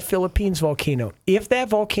take that Philippines volcano. If that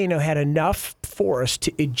volcano had enough force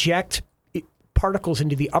to eject particles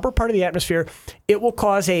into the upper part of the atmosphere, it will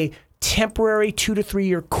cause a temporary 2 to 3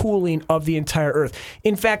 year cooling of the entire Earth.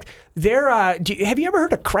 In fact, have you ever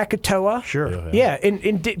heard of Krakatoa? Sure. Yeah,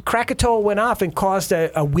 and Krakatoa went off and caused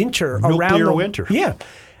a winter around Nuclear winter. Yeah.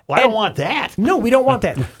 Well, I don't want that. No, we don't want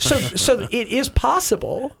that. So it is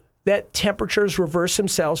possible that temperatures reverse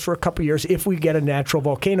themselves for a couple of years if we get a natural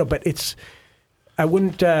volcano, but I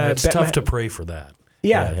wouldn't. It's tough to pray for that.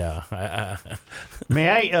 Yeah.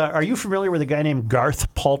 May I? Are you familiar with a guy named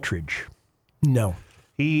Garth Paltridge? No.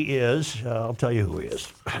 He is, I'll tell you who he is.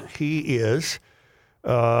 He is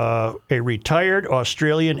a retired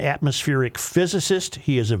Australian atmospheric physicist.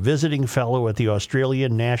 He is a visiting fellow at the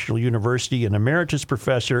Australian National University, an emeritus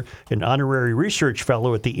professor and honorary research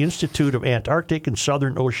fellow at the Institute of Antarctic and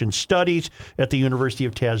Southern Ocean Studies at the University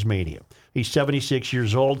of Tasmania. He's 76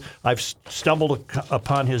 years old. I've stumbled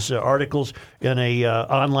upon his articles in a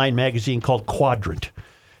online magazine called Quadrant.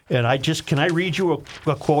 And can I read you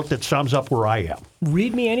a quote that sums up where I am?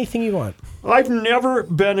 Read me anything you want. "I've never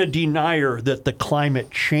been a denier that the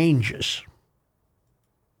climate changes.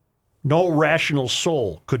 No rational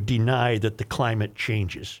soul could deny that the climate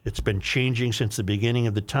changes. It's been changing since the beginning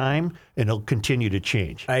of the time, and it'll continue to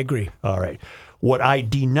change." I agree. All right. What I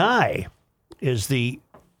deny is the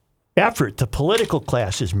effort the political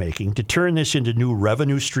class is making to turn this into new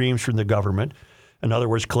revenue streams from the government. In other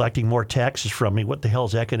words, collecting more taxes from me. What the hell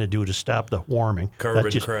is that going to do to stop the warming?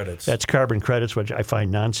 Carbon credits. That's carbon credits, which I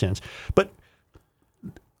find nonsense. But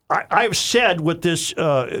I've said what this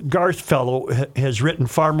Garth fellow has written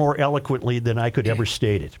far more eloquently than I could ever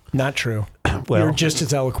state it. Not true. Well, You're just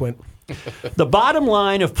as eloquent. the bottom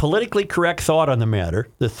line of politically correct thought on the matter,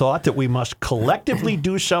 the thought that we must collectively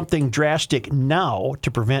do something drastic now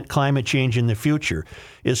to prevent climate change in the future,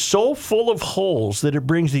 is so full of holes that it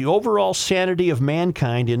brings the overall sanity of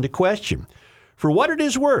mankind into question. For what it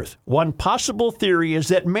is worth, one possible theory is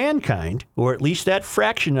that mankind, or at least that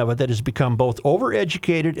fraction of it that has become both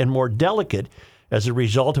overeducated and more delicate as a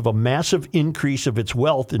result of a massive increase of its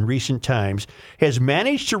wealth in recent times, has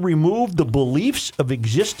managed to remove the beliefs of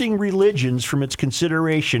existing religions from its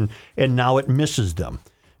consideration, and now it misses them.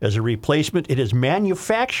 As a replacement, it has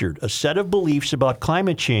manufactured a set of beliefs about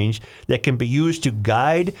climate change that can be used to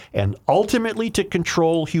guide and ultimately to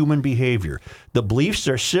control human behavior. The beliefs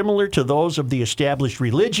are similar to those of the established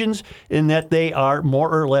religions in that they are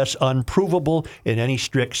more or less unprovable in any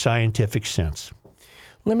strict scientific sense.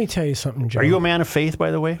 Let me tell you something, Joe. Are you a man of faith,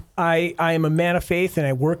 by the way? I am a man of faith, and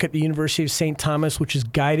I work at the University of St. Thomas, which is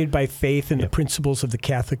guided by faith and the principles of the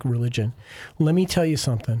Catholic religion. Let me tell you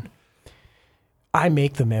something. I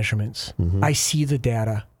make the measurements. Mm-hmm. I see the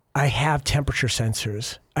data. I have temperature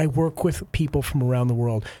sensors. I work with people from around the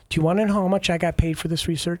world. Do you want to know how much I got paid for this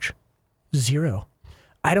research? Zero.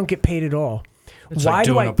 I don't get paid at all. It's like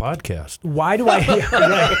doing a podcast. Why do I?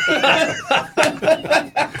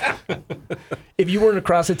 If you weren't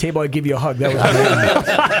across the table, I'd give you a hug. That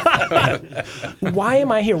was great. Why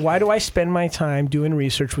am I here? Why do I spend my time doing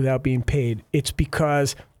research without being paid? It's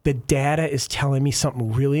because the data is telling me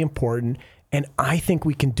something really important, and I think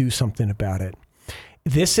we can do something about it.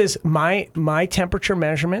 This is my temperature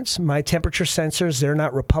measurements, my temperature sensors. They're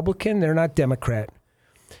not Republican. They're not Democrat.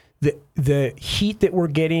 The heat that we're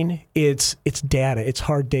getting, it's data. It's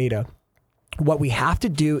hard data. What we have to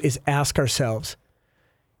do is ask ourselves,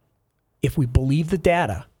 if we believe the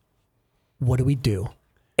data, what do we do?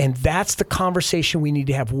 And that's the conversation we need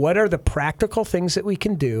to have. What are the practical things that we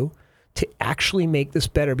can do to actually make this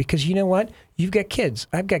better? Because you know what? You've got kids.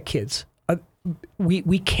 I've got kids.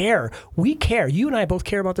 We care. We care. You and I both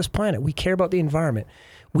care about this planet. We care about the environment.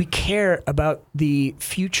 We care about the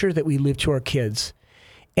future that we live to our kids.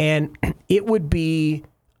 And it would be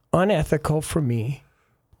unethical for me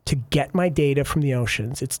to get my data from the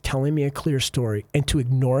oceans. It's telling me a clear story, and to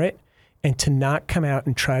ignore it and to not come out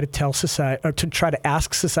and try to tell society, or to try to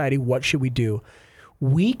ask society, what should we do?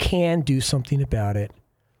 We can do something about it.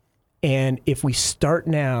 And if we start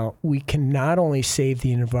now, we can not only save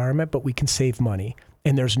the environment, but we can save money.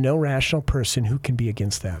 And there's no rational person who can be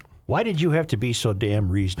against that. Why did you have to be so damn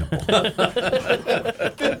reasonable?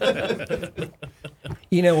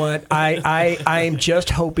 You know what? I am just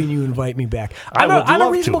hoping you invite me back. I'm a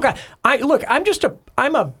reasonable guy.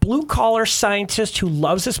 I'm a blue collar scientist who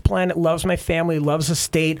loves this planet, loves my family, loves the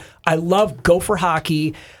state. I love Gopher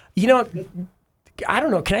hockey. You know, I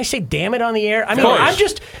don't know. Can I say "damn it" on the air? I mean,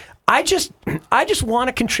 I just want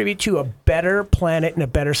to contribute to a better planet and a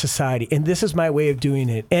better society, and this is my way of doing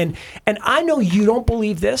it. And I know you don't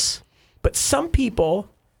believe this, but some people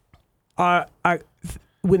are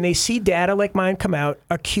when they see data like mine come out,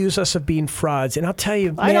 accuse us of being frauds. And I'll tell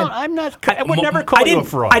you, man, I would never call you a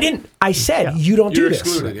fraud. I said you don't do You're this.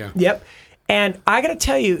 excluded, yeah. Yep. And I got to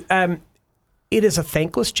tell you, it is a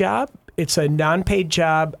thankless job. It's a non-paid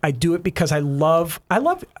job. I do it because I love.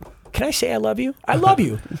 Can I say I love you? I love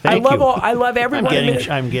you. I love everyone.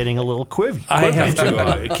 I'm getting a little quivy. I have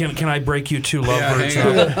to. Can I break you two lovebirds?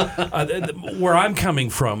 Where I'm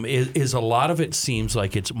coming from is a lot of it seems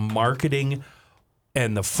like it's marketing,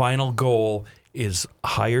 and the final goal is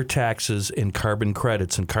higher taxes and carbon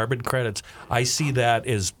credits. And carbon credits, I see that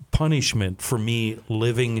as punishment for me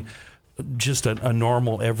living just a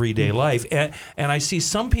normal everyday life. And I see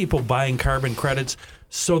some people buying carbon credits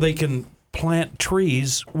so they can plant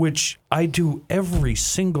trees, which I do every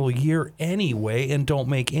single year anyway, and don't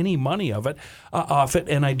make any money off it.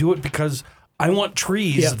 And I do it because I want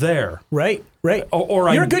trees there. Right.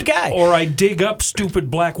 Or You're a good guy. Or I dig up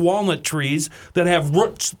stupid black walnut trees that have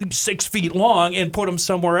roots 6 feet long and put them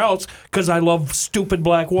somewhere else because I love stupid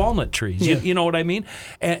black walnut trees. Yeah. You know what I mean?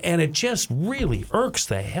 And it just really irks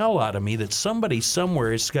the hell out of me that somebody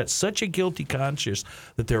somewhere has got such a guilty conscience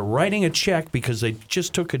that they're writing a check because they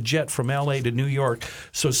just took a jet from L.A. to New York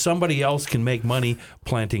so somebody else can make money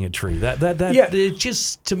planting a tree. It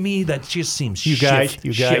just, to me, that just seems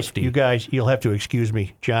shifty. You guys, you'll have to excuse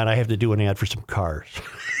me, John. I have to do an ad for some cars.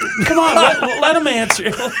 Come on, let him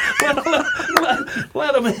answer.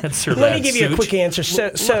 Let him answer. Let me give you a quick answer.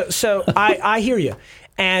 So I hear you.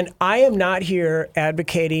 And I am not here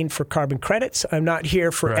advocating for carbon credits. I'm not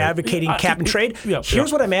here for advocating cap and trade.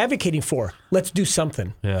 Here's what I'm advocating for. Let's do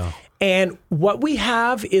something. Yeah. And what we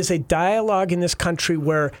have is a dialogue in this country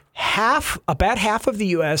where about half of the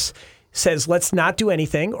U.S. says, let's not do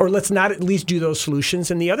anything, or let's not at least do those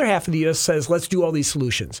solutions. And the other half of the U.S. says, let's do all these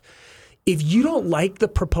solutions. If you don't like the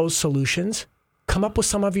proposed solutions, come up with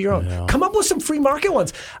some of your own. Yeah. Come up with some free market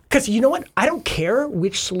ones. Because you know what? I don't care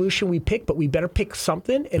which solution we pick, but we better pick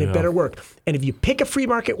something, and it better work. And if you pick a free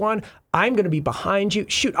market one, I'm going to be behind you.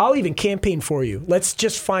 Shoot, I'll even campaign for you. Let's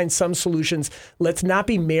just find some solutions. Let's not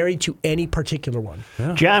be married to any particular one.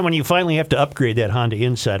 Yeah. John, when you finally have to upgrade that Honda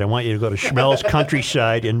Insight, I want you to go to Schmelz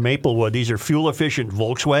Countryside in Maplewood. These are fuel-efficient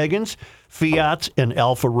Volkswagens, Fiats, and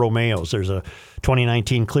Alfa Romeos. There's a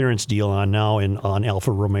 2019 clearance deal on now on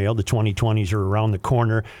Alfa Romeo. The 2020s are around the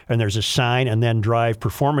corner, and there's a sign and then drive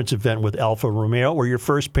performance event with Alfa Romeo where your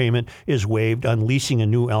first payment is waived on leasing a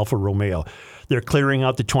new Alfa Romeo. They're clearing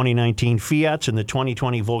out the 2019 Fiats and the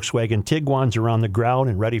 2020 Volkswagen Tiguan's are on the ground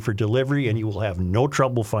and ready for delivery, and you will have no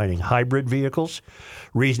trouble finding hybrid vehicles,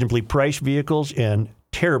 reasonably priced vehicles, and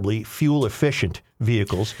terribly fuel-efficient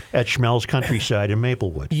vehicles at Schmelz Countryside in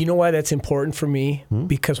Maplewood. You know why that's important for me?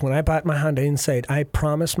 Because when I bought my Honda Insight, I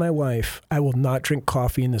promised my wife I will not drink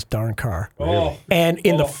coffee in this darn car. Oh. And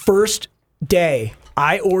in the first day,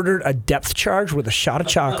 I ordered a depth charge with a shot of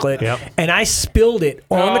chocolate, and I spilled it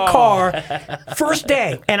on the car first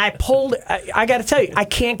day. And I pulled it. I got to tell you, I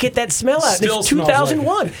can't get that smell out. Still it's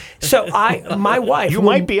 2001. Like so my wife. You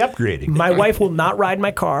might be upgrading. My wife will not ride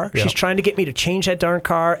my car. She's trying to get me to change that darn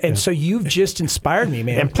car. And so you've just inspired me,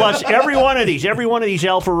 man. And plus, every one of these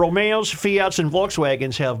Alfa Romeos, Fiats, and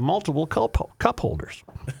Volkswagens have multiple cup holders.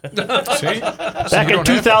 See? Back in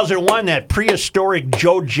 2001, that prehistoric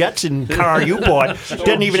Joe Jetson car you bought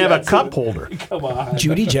didn't even have a cup holder. Come on.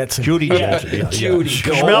 Judy Jetson. Judy Jetson. Yeah. Judy.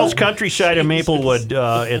 Schmelz Countryside in Maplewood.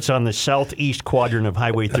 It's on the southeast quadrant of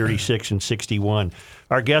Highway 36 and 61.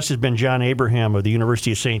 Our guest has been John Abraham of the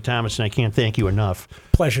University of St. Thomas, and I can't thank you enough.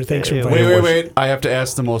 Pleasure. Thanks for inviting me. Wait. I have to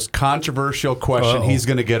ask the most controversial question he's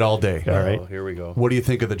going to get all day. All right. Here we go. What do you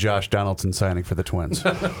think of the Josh Donaldson signing for the Twins?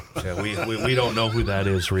 We don't know who that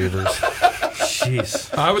is, Reavers.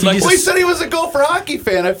 Jeez. I would like Well, he said he was a Gopher hockey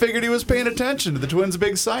fan. I figured he was paying attention to the Twins'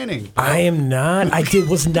 big signing. I am not.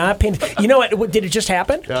 Was not paying. You know what? Did it just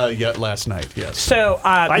happen? Yeah, last night, yes. So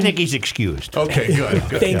I think he's excused. Okay, good.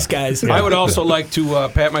 Thanks, guys. I would also like to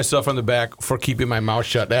pat myself on the back for keeping my mouth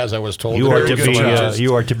shut, as I was told. You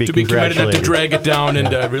are to be committed not to congratulated. drag it down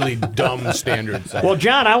into really dumb standards. Well,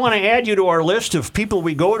 John, I want to add you to our list of people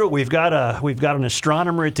we go to. We've got an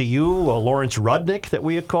astronomer at the U, Lawrence Rudnick, that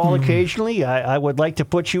we call occasionally. I would like to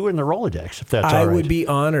put you in the Rolodex, if that's all right. I would be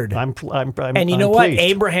honored. And you know I'm what? pleased.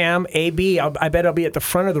 Abraham, AB, I bet I'll be at the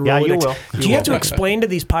front of the Yeah, Rolodex. you will. Do you have to explain to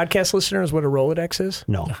these podcast listeners what a Rolodex is?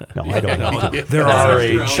 No, I don't know. They're our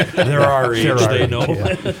age. They're our age. They know.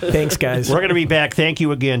 Thanks, guys. We're going to be back. Thank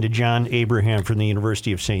you again to John Abraham from the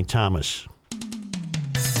University of St. Thomas.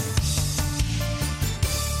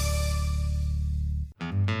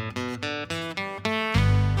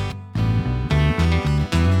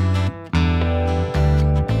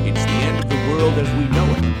 It's the end of the world as we know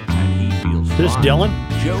it, and he feels This fine. Dylan?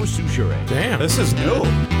 Joe Souchere. Damn. This is new.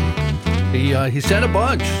 He said a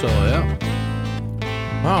bunch, so yeah.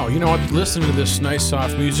 Wow, you know what? Listening to this nice,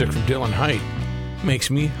 soft music from Dylan Height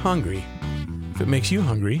makes me hungry. If it makes you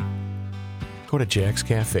hungry, go to Jack's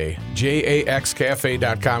Cafe.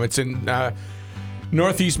 JAXCafe.com. It's in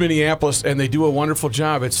Northeast Minneapolis, and they do a wonderful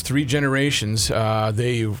job. It's 3 generations.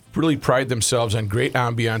 They really pride themselves on great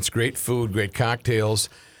ambiance, great food, great cocktails,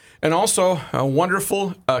 and also a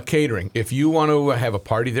wonderful catering. If you want to have a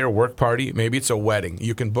party there, a work party, maybe it's a wedding,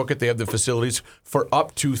 you can book it. They have the facilities for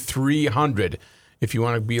up to 300. If you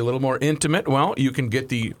want to be a little more intimate, well, you can get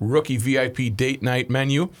the Rookie VIP date night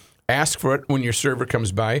menu. Ask for it when your server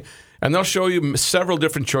comes by, and they'll show you several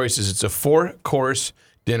different choices. It's a 4-course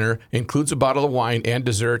dinner, includes a bottle of wine and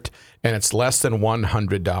dessert, and it's less than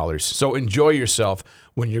 $100. So enjoy yourself.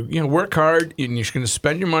 When you work hard and you're going to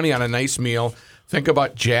spend your money on a nice meal, think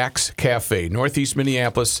about Jack's Cafe, Northeast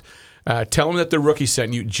Minneapolis. Tell them that the Rookie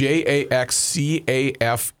sent you. JAXCAFE.com,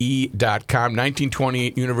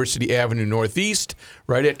 1928 University Avenue Northeast,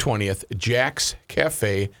 right at 20th,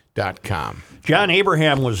 JacksCafe.com. John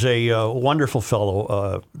Abraham was a wonderful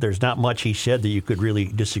fellow. There's not much he said that you could really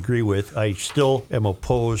disagree with. I still am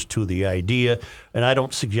opposed to the idea, and I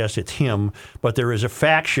don't suggest it's him, but there is a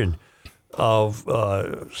faction of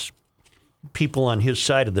people on his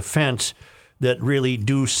side of the fence that really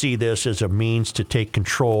do see this as a means to take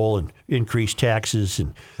control and increase taxes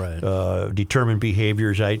and determine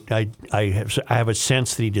behaviors. I have a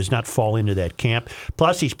sense that he does not fall into that camp.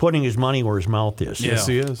 Plus, he's putting his money where his mouth is. Yes,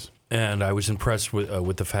 he is. And I was impressed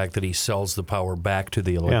with the fact that he sells the power back to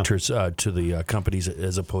the to the companies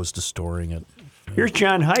as opposed to storing it. Here's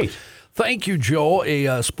John Height. Thank you, Joe.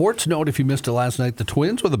 A sports note, if you missed it last night, the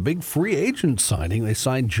Twins with a big free agent signing. They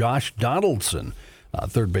signed Josh Donaldson,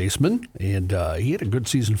 third baseman, and he had a good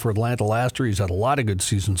season for Atlanta last year. He's had a lot of good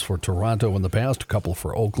seasons for Toronto in the past, a couple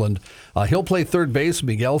for Oakland. He'll play third base.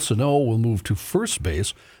 Miguel Sano will move to first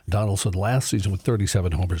base. Donaldson last season with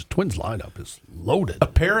 37 homers. Twins lineup is loaded.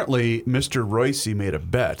 Apparently, Mr. Royce made a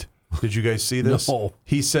bet. Did you guys see this? No.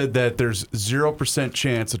 He said that there's 0%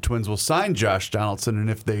 chance the Twins will sign Josh Donaldson, and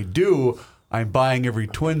if they do, I'm buying every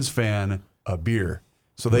Twins fan a beer.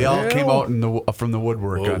 So they all came out from the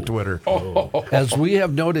woodwork on Twitter. As we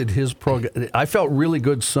have noted, I felt really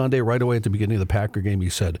good Sunday right away at the beginning of the Packer game. He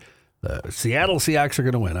said, the Seattle Seahawks are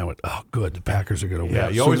going to win. I went, oh, good, the Packers are going to win. Yeah,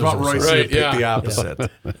 you always want Royce to pick the opposite.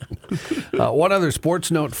 One other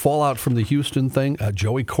sports note, fallout from the Houston thing.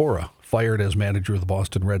 Joey Cora fired as manager of the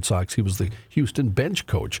Boston Red Sox. He was the Houston bench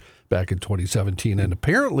coach back in 2017, and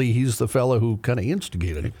apparently he's the fellow who kind of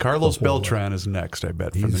instigated it. Carlos Beltran is next, I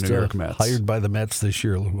bet, from the New York Mets. Hired by the Mets this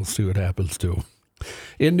year. We'll see what happens, too.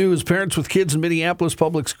 In news, parents with kids in Minneapolis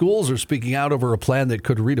public schools are speaking out over a plan that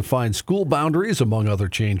could redefine school boundaries, among other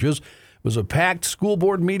changes. It was a packed school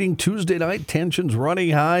board meeting Tuesday night, tensions running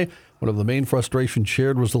high. One of the main frustrations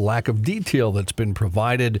shared was the lack of detail that's been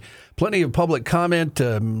provided. Plenty of public comment,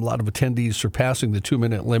 a lot of attendees surpassing the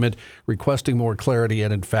 2-minute limit, requesting more clarity,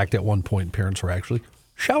 and in fact, at one point, parents were actually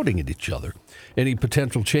shouting at each other. Any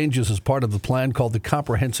potential changes as part of the plan called the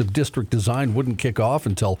Comprehensive District Design wouldn't kick off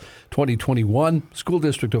until 2021. School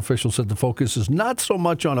district officials said the focus is not so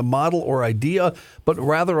much on a model or idea, but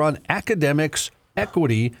rather on academics,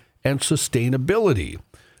 equity, and sustainability.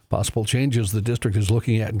 Possible changes the district is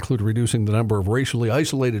looking at include reducing the number of racially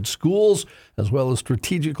isolated schools, as well as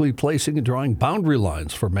strategically placing and drawing boundary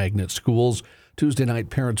lines for magnet schools. Tuesday night,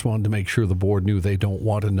 parents wanted to make sure the board knew they don't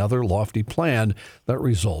want another lofty plan that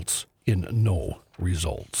results in no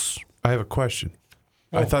results. I have a question.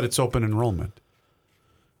 I thought it's open enrollment.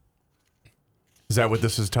 Is that what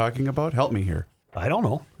this is talking about? Help me here. I don't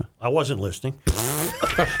know. I wasn't listening.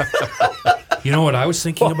 You know what I was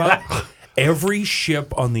thinking about? Every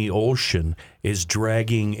ship on the ocean is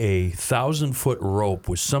dragging a 1,000-foot rope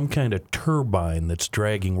with some kind of turbine that's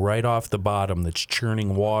dragging right off the bottom, that's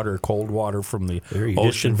churning water, cold water from the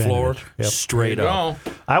ocean floor straight up.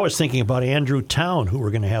 I was thinking about Andrew Town, who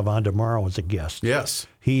we're going to have on tomorrow as a guest. Yes.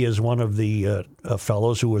 He is one of the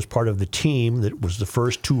fellows who was part of the team that was the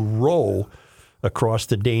first to row across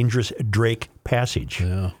the dangerous Drake Passage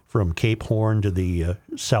from Cape Horn to the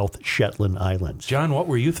South Shetland Islands. John, what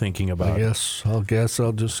were you thinking about? I guess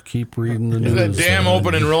I'll just keep reading the news. That damn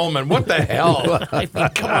open enrollment. What the hell? I mean,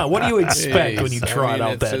 come on, what do you expect when you trot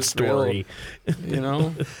out that story? You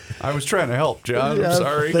know? I was trying to help, John. I'm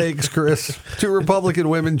sorry. Thanks, Chris. 2 Republican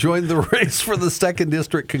women joined the race for the 2nd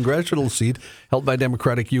District congressional seat held by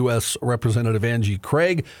Democratic U.S. Representative Angie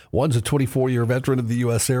Craig. One's a 24-year veteran of the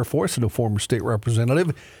U.S. Air Force and a former state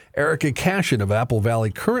representative. Erica Cashin of Apple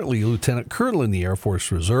Valley, currently Lieutenant Colonel in the Air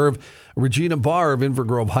Force Reserve. Regina Barr of Inver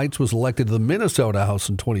Grove Heights was elected to the Minnesota House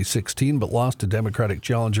in 2016, but lost to Democratic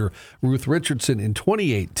challenger Ruth Richardson in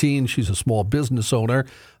 2018. She's a small business owner.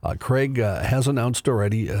 Craig has announced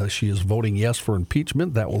already she is voting yes for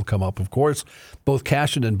impeachment. That will come up, of course. Both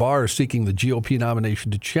Cashin and Barr are seeking the GOP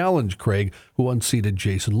nomination to challenge Craig, who unseated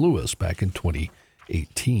Jason Lewis back in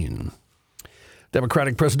 2018.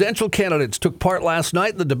 Democratic presidential candidates took part last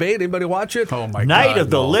night in the debate. Anybody watch it? Oh, my God. Night of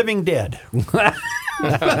the Living Dead.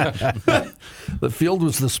 The field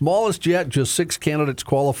was the smallest yet, just 6 candidates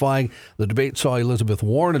qualifying. The debate saw Elizabeth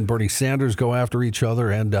Warren and Bernie Sanders go after each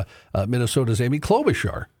other, and Minnesota's Amy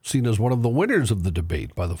Klobuchar, seen as one of the winners of the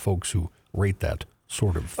debate by the folks who rate that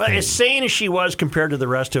sort of thing. As sane as she was compared to the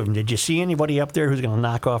rest of them, did you see anybody up there who's going to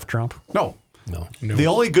knock off Trump? No. The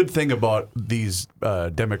only good thing about these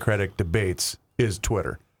Democratic debates is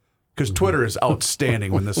Twitter, because Twitter is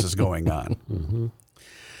outstanding when this is going on. Mm-hmm.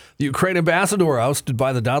 The Ukraine ambassador ousted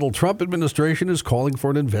by the Donald Trump administration is calling for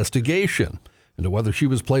an investigation into whether she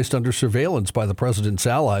was placed under surveillance by the president's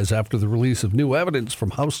allies after the release of new evidence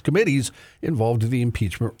from House committees involved in the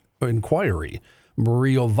impeachment inquiry.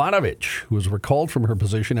 Marie Yovanovitch, who was recalled from her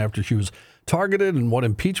position after she was targeted in what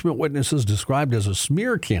impeachment witnesses described as a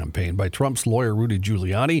smear campaign by Trump's lawyer Rudy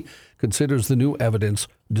Giuliani, considers the new evidence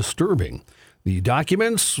disturbing. The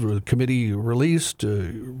documents the committee released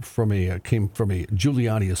came from a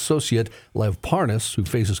Giuliani associate, Lev Parnas, who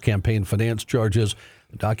faces campaign finance charges.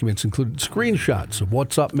 The documents included screenshots of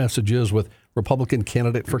WhatsApp messages with Republican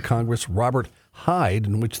candidate for Congress Robert Hyde,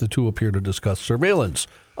 in which the two appear to discuss surveillance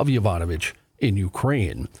of Yovanovitch in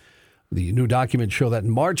Ukraine. The new documents show that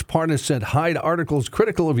in March, Parnas sent Hyde articles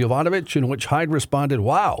critical of Yovanovitch, in which Hyde responded,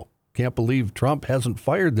 "Wow, can't believe Trump hasn't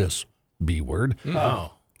fired this B word.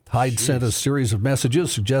 Oh. Hyde sent a series of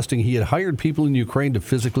messages suggesting he had hired people in Ukraine to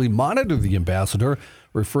physically monitor the ambassador,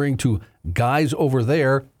 referring to guys over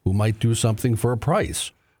there who might do something for a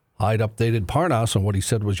price. Hyde updated Parnas on what he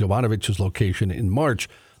said was Yovanovitch's location in March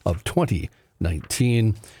of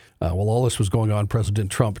 2019. While all this was going on,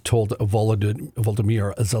 President Trump told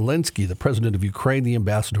Volodymyr Zelensky, the president of Ukraine, the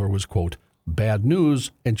ambassador was, quote, bad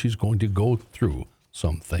news, and she's going to go through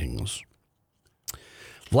some things.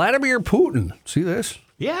 Vladimir Putin, see this?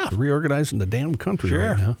 Yeah. Reorganizing the damn country Sure.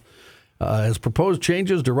 right now. Has proposed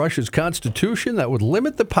changes to Russia's constitution that would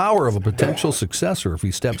limit the power of a potential successor if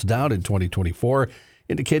he steps down in 2024,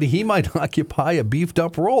 indicating he might occupy a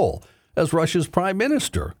beefed-up role as Russia's prime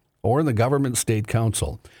minister or in the government state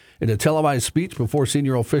council. In a televised speech before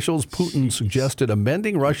senior officials, Putin suggested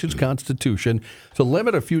amending Russia's constitution to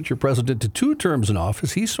limit a future president to 2 terms in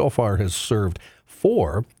office. He so far has served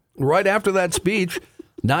 4. Right after that speech,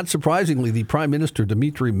 not surprisingly, the Prime Minister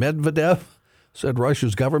Dmitry Medvedev said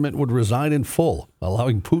Russia's government would resign in full,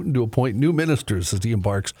 allowing Putin to appoint new ministers as he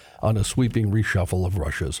embarks on a sweeping reshuffle of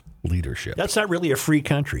Russia's leadership. That's not really a free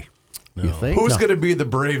country. You think? Who's going to be the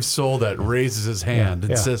brave soul that raises his hand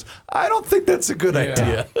and says, I don't think that's a good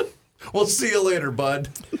idea. We'll see you later, bud.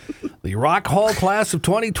 The Rock Hall class of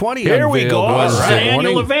 2020. Here we unveiled go. It's Wednesday an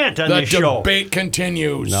annual morning. event on The this show. debate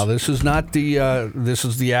continues. Now, this is not the. This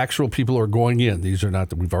is the actual people who are going in. These are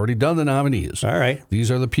not. We've already done the nominees. All right. These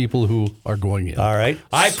are the people who are going in. All right.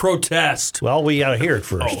 I protest. Well, we got to hear it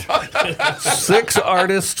first. 6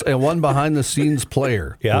 artists and 1 behind-the-scenes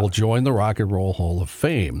player Yeah. will join the Rock and Roll Hall of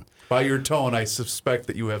Fame. By your tone, I suspect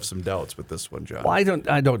that you have some doubts with this one, John. Well, I don't.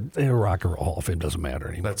 Rock and Roll Hall of Fame doesn't matter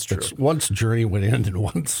anymore. That's true. Once Journey went in and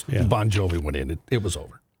once Bon Jovi went in, it was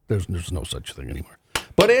over. There's no such thing anymore.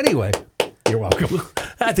 But anyway, you're welcome.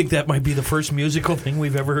 I think that might be the first musical thing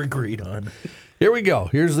we've ever agreed on. Here we go.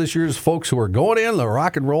 Here's this year's folks who are going in the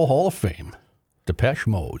Rock and Roll Hall of Fame. Depeche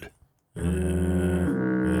Mode.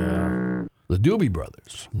 The Doobie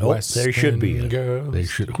Brothers. Nope. They should be in. They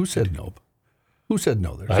should. Who said nope? Who said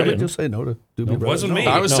no there? Somebody just say no to Doobie Brothers? Wasn't me.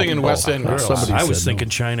 I was singing West End Girls. somebody I was said thinking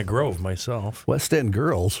China Grove myself. West End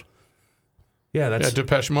Girls. Yeah, Yeah, that's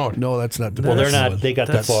Depeche Mode. No, that's not Depeche Well, they're Mode. not. They got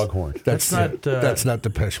the That's- foghorn. That's not, That's not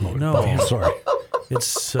Depeche Mode. no. I'm sorry. it's.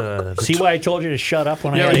 See why I told you to shut up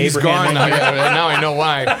when I Yeah, had he's Abraham? gone now. Now I know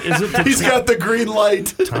why. Is it the He's got the green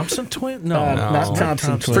light. Thompson twin? No, Not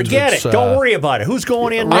Thompson Twins. Forget It's, it. Don't worry about it. Who's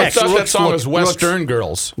going in I next? thought that Brooks song look- was Western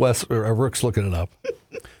Brooks- Girls. Rook's looking it up.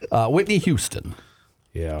 Whitney Houston.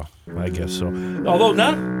 Yeah, I guess so. Although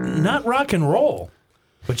not rock and roll,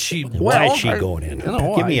 but she. Why is she going in?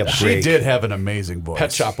 Give me a break. She did have an amazing voice.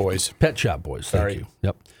 Pet Shop Boys. Pet Shop Boys. Thank you.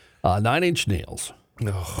 Yep. 9 Inch Nails.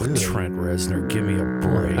 Oh, Trent Reznor, give me a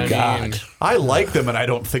break. I mean, I like them, and I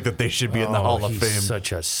don't think that they should be in the Hall of he's Fame.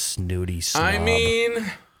 such a snooty snob. I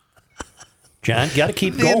mean, John, got to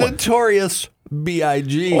keep The going. Notorious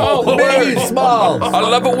B.I.G. Oh, Biggie word. Smalls. I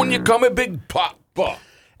love it when you call me Big Papa.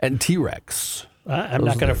 And T-Rex. I'm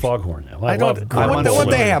not going to foghorn now. I love don't. it. What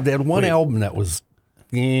they have? They had one album that was.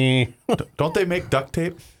 Don't they make duct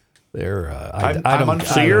tape? They're. I'm I don't.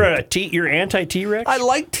 unsure. So you're anti-T-Rex? I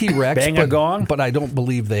like T-Rex, Bang a gong? but I don't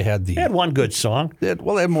believe they had the. They had one good song. That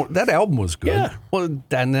album was good. Yeah. Well,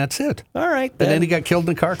 and that's it. All right. And then he got killed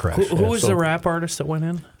in a car crash. Who was the rap artist that went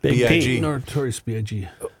in? Big B.I.G. P. Notorious B.I.G.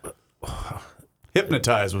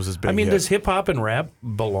 Hypnotize was his big I mean, hit. does hip hop and rap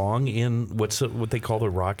belong in what they call the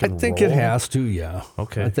rock I and roll? think it has to. Yeah.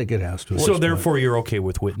 Okay. I think it has to. So therefore, you're okay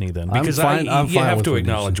with Whitney then, I'm because fine- I'm you fine have with to Whitney.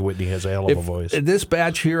 acknowledge Whitney has a hell of a voice. In this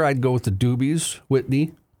batch here, I'd go with the Doobies,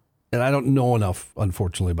 Whitney, and I don't know enough,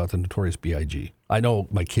 unfortunately, about the Notorious B.I.G. I know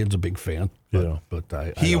my kid's a big fan, but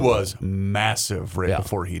I He don't was massive right Yeah.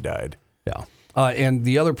 before he died. Yeah. And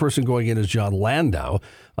the other person going in is John Landau.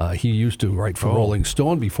 He used to write for Rolling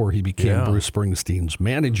Stone before he became Bruce Springsteen's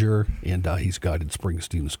manager, and he's guided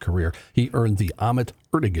Springsteen's career. He earned the Amit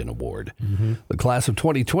Ertegun Award. The class of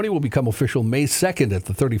 2020 will become official May 2nd at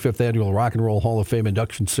the 35th Annual Rock and Roll Hall of Fame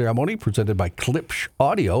induction ceremony presented by Klipsch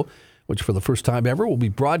Audio, which for the first time ever will be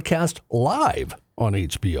broadcast live on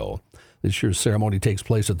HBO. This year's ceremony takes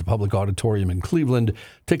place at the Public Auditorium in Cleveland.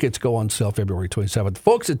 Tickets go on sale February 27th.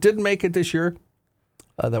 Folks that didn't make it this year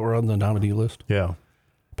that were on the nominee list. Yeah.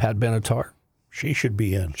 Pat Benatar. She should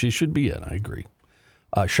be in. She should be in. I agree.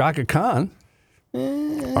 Shaka Khan.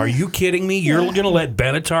 Are you kidding me? You're going to let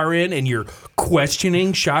Benatar in, and you're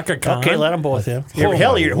questioning Shaka Khan? Okay, let them both in. Oh,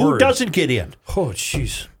 Hell, my who word. doesn't get in? Oh,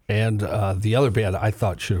 jeez. And the other band I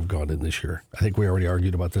thought should have gone in this year. I think we already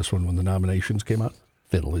argued about this one when the nominations came out.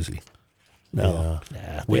 Thin Lizzy. No.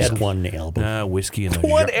 We had one album. Whiskey in a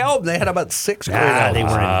One Jar. album. They had about 6 great albums. They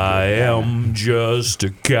weren't. I am just a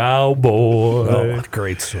cowboy. Oh, what a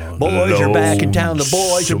great song. Boys are back in town. The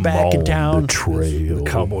boys are back in town. The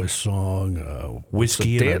cowboy song.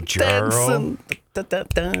 Whiskey in a jar.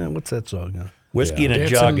 What's that song? Whiskey in a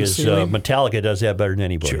Dancing on Jug the is ceiling. Metallica does that better than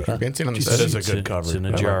anybody. Dancing on the That is a Ceiling. good cover. It's in I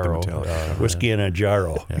a like the jar. Metallica. Whiskey in a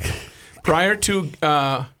Jarro. Prior to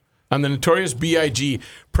on the Notorious B.I.G.,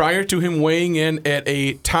 prior to him weighing in at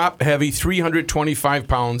a top-heavy 325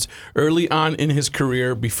 pounds early on in his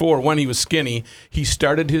career, before when he was skinny, he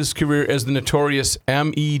started his career as the Notorious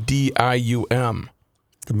Medium.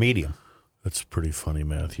 The Medium. That's pretty funny,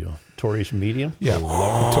 Matthew. Notorious Medium? Yeah,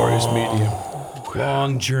 Notorious Medium.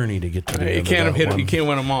 Long journey to get to the You end can't of hit that it. You one. can't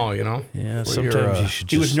win them all, you know? Yeah, sometimes you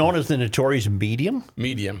should He was just... known as the Notorious Medium?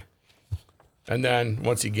 Medium. And then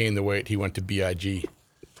once he gained the weight, he went to B.I.G.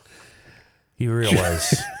 He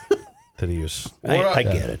realized that he was... I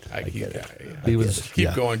get it. I get it. He was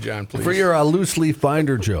Keep going, John, please. For your loose leaf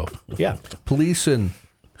binder, Joe. Yeah. Police in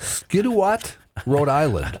Skidawat, Rhode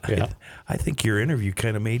Island. Yeah. I think your interview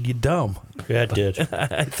kind of made you dumb. Yeah, it did.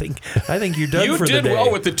 I think you're done You for the did day.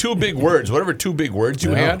 well with the 2 big words. Whatever 2 big words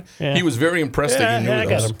you had, Yeah. he was very impressed that you knew I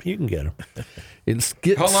got those. him. You can get him. In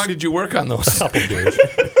How long did you work on those? Couple days.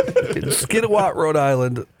 In Skidawat, Rhode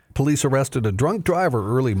Island, police arrested a drunk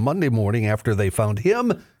driver early Monday morning after they found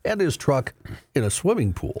him and his truck in a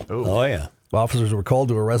swimming pool. Oh, yeah. Officers were called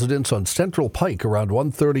to a residence on Central Pike around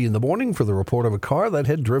 1:30 in the morning for the report of a car that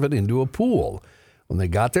had driven into a pool. When they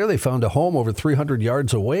got there, they found a home over 300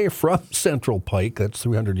 yards away from Central Pike. That's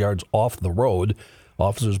 300 yards off the road.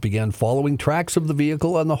 Officers began following tracks of the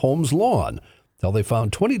vehicle on the home's lawn until they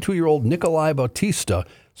found 22-year-old Nikolai Bautista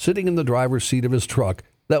sitting in the driver's seat of his truck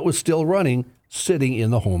that was still running, sitting in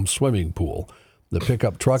the home swimming pool. The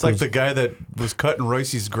pickup truck It's like was the guy that was cutting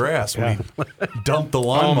Royce's grass when he dumped the Oh,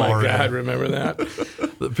 lawnmower. my in. God. Remember that?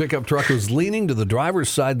 The pickup truck was leaning to the driver's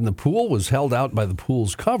side and the pool was held out by the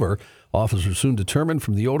pool's cover. Officers soon determined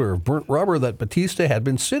from the odor of burnt rubber that Batista had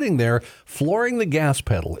been sitting there flooring the gas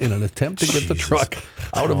pedal in an attempt to get the truck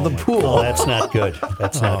out of the pool. Oh, that's not good.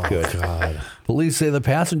 That's not good. God. Police say the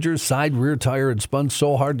passenger's side rear tire had spun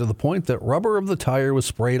so hard to the point that rubber of the tire was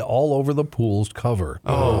sprayed all over the pool's cover.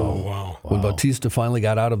 Oh, wow. When Bautista finally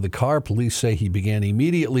got out of the car, police say he began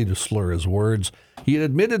immediately to slur his words. He had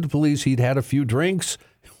admitted to police he'd had a few drinks.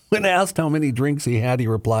 When asked how many drinks he had, he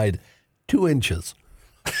replied, 2 inches.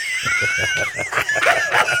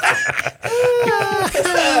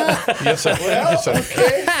 Yes,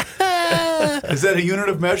 okay. Is that a unit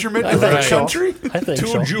of measurement in Right. that country? I think 2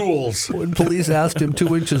 so. joules. When police asked him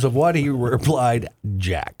 2 inches of what, he replied,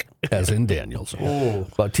 Jack, as in Daniels.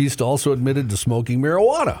 Bautista also admitted to smoking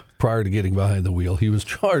marijuana prior to getting behind the wheel. He was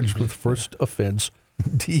charged with first offense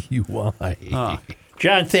DUI.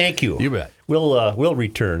 John, thank you. You bet. We'll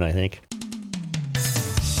return, I think.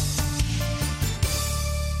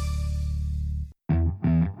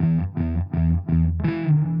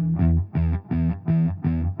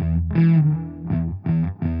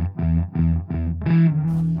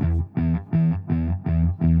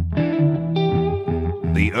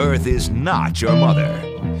 The Earth is not your mother.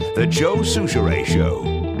 The Joe Souchere Show.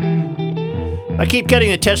 I keep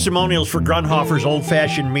getting the testimonials for Grunhofer's Old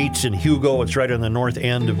Fashioned Meats in Hugo. It's right on the north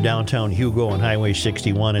end of downtown Hugo on Highway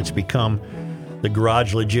 61. It's become the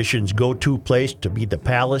Garage Logician's go-to place to be the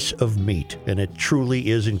palace of meat, and it truly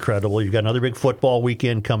is incredible. You've got another big football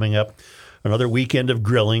weekend coming up, another weekend of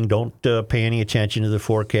grilling. Don't pay any attention to the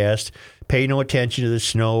forecast. Pay no attention to the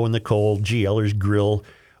snow and the cold. GLers grill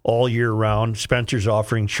all year round. Spencer's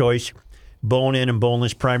offering choice bone-in and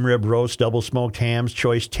boneless prime rib roast, double smoked hams,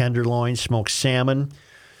 choice tenderloins, smoked salmon,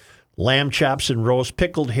 lamb chops and roast,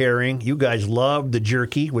 pickled herring. You guys love the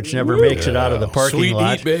jerky, which never makes it out of the parking Sweet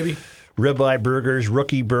lot. meat, baby. Ribeye burgers,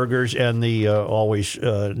 rookie burgers, and the always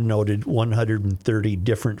noted 130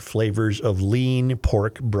 different flavors of lean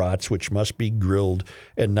pork brats, which must be grilled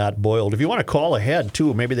and not boiled. If you want to call ahead,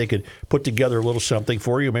 too, maybe they could put together a little something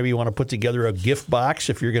for you. Maybe you want to put together a gift box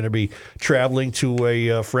if you're going to be traveling to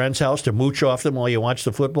a friend's house to mooch off them while you watch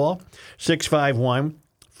the football.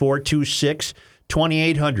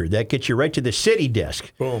 651-426-2800. That gets you right to the city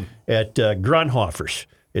desk. Boom. At Grunhofer's.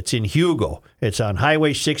 It's in Hugo. It's on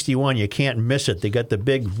Highway 61. You can't miss it. They got the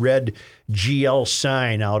big red GL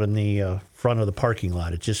sign out in the front of the parking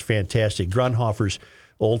lot. It's just fantastic. Grunhofer's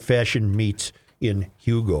Old Fashioned Meats in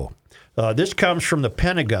Hugo. This comes from the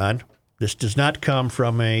Pentagon. This does not come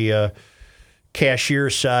from a cashier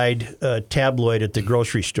side tabloid at the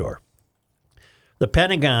grocery store. The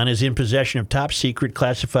Pentagon is in possession of top secret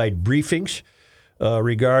classified briefings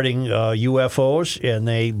regarding UFOs, and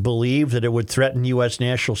they believe that it would threaten U.S.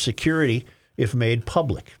 national security if made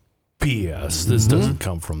public. BS. This doesn't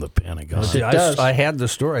come from the Pentagon. See, I had the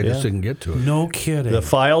story. I just didn't get to it. No kidding. The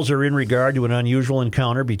files are in regard to an unusual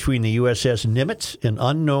encounter between the USS Nimitz and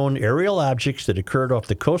unknown aerial objects that occurred off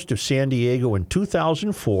the coast of San Diego in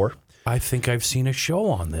 2004. I think I've seen a show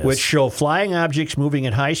on this. Which show flying objects moving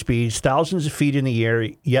at high speeds, thousands of feet in the air,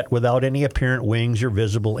 yet without any apparent wings or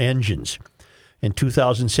visible engines. In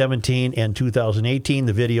 2017 and 2018,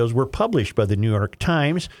 the videos were published by the New York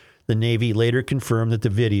Times. The Navy later confirmed that the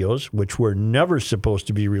videos, which were never supposed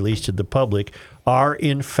to be released to the public, are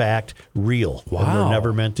in fact real and were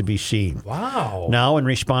never meant to be seen. Wow. Now, in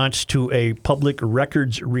response to a public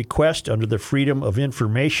records request under the Freedom of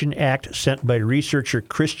Information Act sent by researcher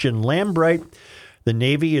Christian Lambright, the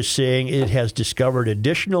Navy is saying it has discovered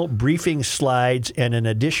additional briefing slides and an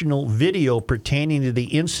additional video pertaining to the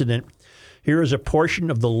incident. Here is a portion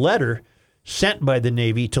of the letter sent by the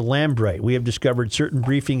Navy to Lambright. We have discovered certain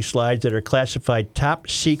briefing slides that are classified top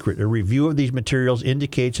secret. A review of these materials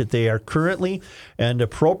indicates that they are currently and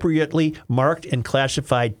appropriately marked and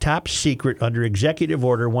classified top secret under Executive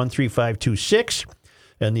Order 13526,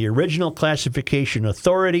 and the original classification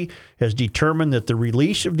authority has determined that the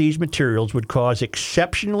release of these materials would cause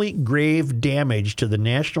exceptionally grave damage to the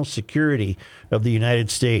national security of the United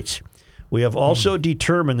States. We have also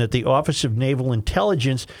determined that the Office of Naval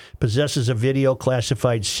Intelligence possesses a video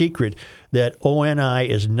classified secret that ONI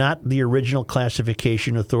is not the original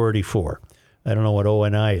classification authority for. I don't know what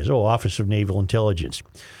ONI is. Oh, Office of Naval Intelligence.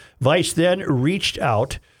 Vice then reached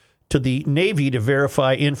out to the Navy to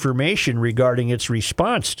verify information regarding its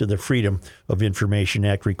response to the Freedom of Information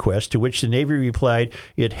Act request, to which the Navy replied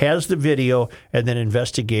it has the video and that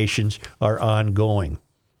investigations are ongoing.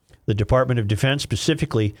 The Department of Defense,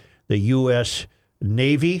 specifically the U.S.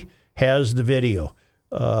 Navy, has the video.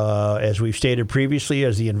 As we've stated previously,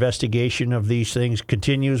 as the investigation of these things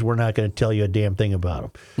continues, we're not going to tell you a damn thing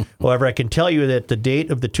about them. However, I can tell you that the date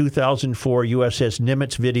of the 2004 USS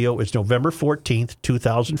Nimitz video is November 14th,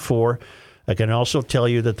 2004. I can also tell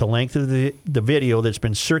you that the length of the video that's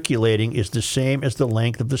been circulating is the same as the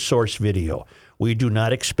length of the source video. We do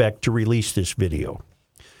not expect to release this video.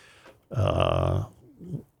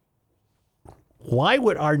 Why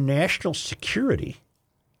would our national security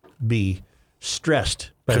be stressed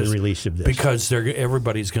by the release of this? Because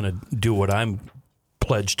everybody's going to do what I'm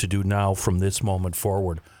pledged to do now from this moment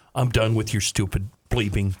forward. I'm done with your stupid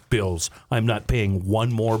bleeping bills. I'm not paying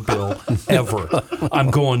one more bill ever. I'm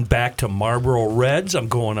going back to Marlboro Reds. I'm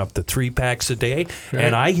going up to 3 packs a day. Right.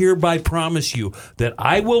 And I hereby promise you that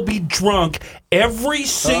I will be drunk every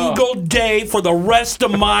single day for the rest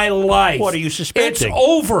of my life. What are you suspecting? It's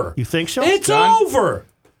over. You think so? It's over.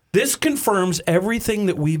 This confirms everything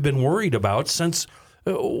that we've been worried about since,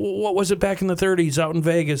 what was it, back in the 30s out in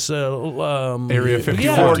Vegas? Area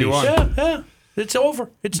 51. Yeah. It's over.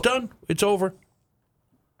 It's done. It's over.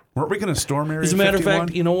 Weren't we going to storm Area 51? As a matter of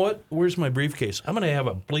fact, you know what? Where's my briefcase? I'm going to have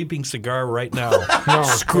a bleeping cigar right now. No,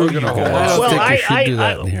 screw you guys. I don't think you should do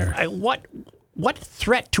that in here. What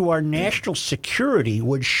threat to our national security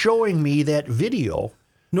would showing me that video?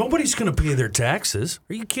 Nobody's going to pay their taxes.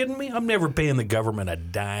 Are you kidding me? I'm never paying the government a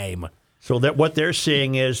dime. So that what they're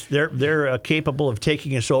saying is they're capable of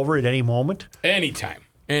taking us over at any moment? Anytime.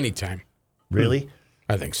 Really?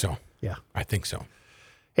 I think so. Yeah. I think so.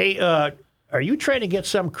 Hey, are you trying to get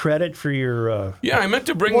some credit for your... yeah, I meant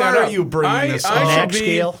to bring that up. Why are you bringing this up? Neck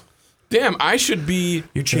scale? Damn, I should be...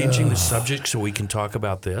 You're changing the subject so we can talk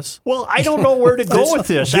about this? Well, I don't know where to go with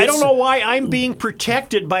this. I don't know why I'm being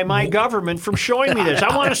protected by my government from showing me this.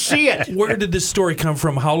 I want to see it. Where did this story come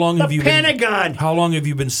from? How long have you been... Pentagon. How long have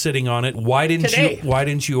you been sitting on it? Why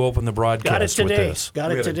didn't you open the broadcast with this?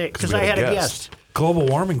 Got it today. Because I had a guest. Global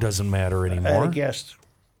warming doesn't matter anymore. I had a guest.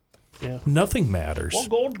 Yeah. Nothing matters.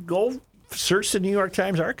 Well, go search the New York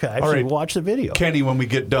Times archives All right. and watch the video. Kenny, when we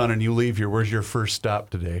get done and you leave here, where's your first stop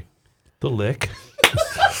today? The lick.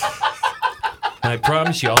 And I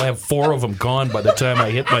promise you, I'll have 4 of them gone by the time I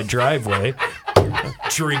hit my driveway.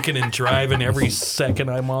 Drinking and driving every second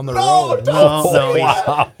I'm on the road. No,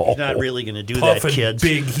 he's not really going to do Puffing that, kids.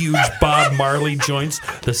 Big, huge Bob Marley joints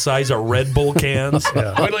the size of Red Bull cans.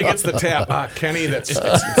 Wait till he gets the tap. Kenny, it's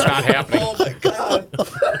not happening. Oh, my God.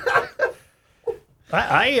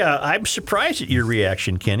 I'm surprised at your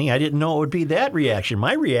reaction, Kenny. I didn't know it would be that reaction.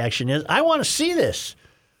 My reaction is, I want to see this.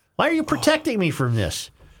 Why are you protecting me from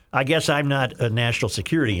this? I guess I'm not a national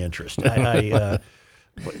security interest. That's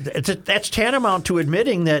tantamount to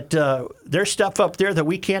admitting that there's stuff up there that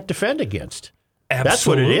we can't defend against. That's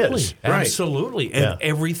what it is. Absolutely. And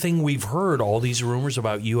everything we've heard, all these rumors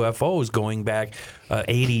about UFOs going back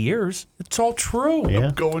 80 years, it's all true.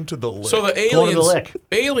 Yeah. Going to the lick. So the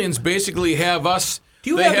aliens basically have us. Do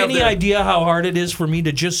you have any idea how hard it is for me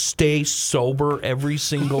to just stay sober every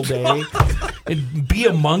single day and be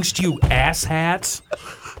amongst you asshats?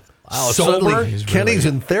 Wow, sober? Kenny's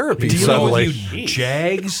in therapy. Dealing with you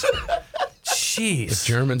jags? Jeez. The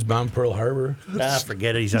Germans bombed Pearl Harbor.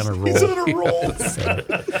 Forget it. He's on a roll. He's on a roll.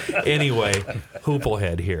 Anyway,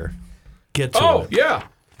 Hooplehead here. Get to it. Oh, yeah.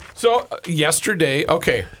 So yesterday,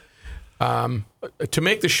 okay. To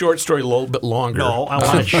make the short story a little bit longer. No, I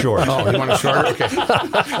want it short. Oh, you want it short? Okay.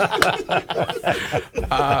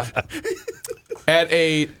 At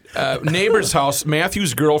a neighbor's house,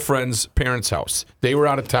 Matthew's girlfriend's parents' house. They were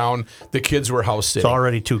out of town. The kids were house sitting. It's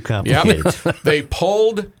already too complicated. Yep. Gabe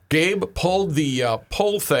pulled the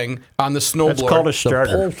pole thing on the snowblower. That's called a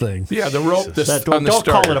starter. The pole thing. Yeah, the rope on the don't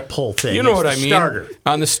starter. call it a pole thing. You know It's what I the mean? starter.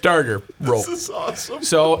 On the starter rope. This is awesome.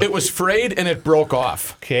 So it was frayed and it broke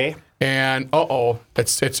off. Okay. And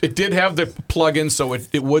it did have the plug-in, so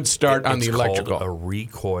it would start on the electrical. Called a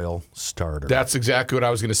recoil starter. That's exactly what I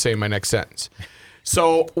was going to say in my next sentence.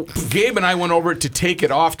 So Gabe and I went over to take it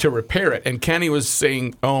off to repair it, and Kenny was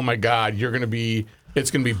saying, "Oh my God, it's going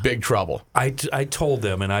to be big trouble." I told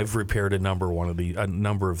them, and I've repaired a number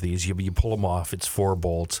of these. You pull them off; it's 4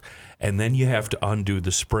 bolts, and then you have to undo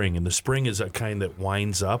the spring. And the spring is a kind that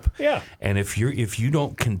winds up. Yeah. And if you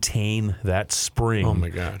don't contain that spring, oh my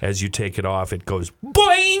God, as you take it off, it goes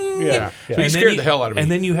boing. Yeah. So he scared the hell out of me.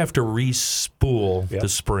 And then you have to re-spool the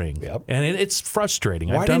spring. Yep. And it's frustrating.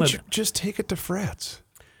 Why I've done didn't it. you just take it to Frats?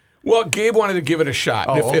 Well, Gabe wanted to give it a shot.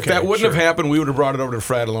 Oh, If that okay, wouldn't have sure. happened, we would have brought it over to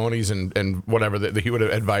Fratelloni's and whatever. He would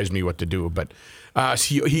have advised me what to do. But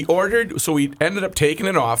he ordered, so we ended up taking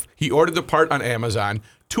it off. He ordered the part on Amazon.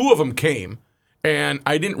 2 of them came, and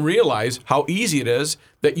I didn't realize how easy it is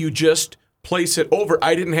that you just place it over.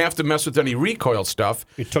 I didn't have to mess with any recoil stuff.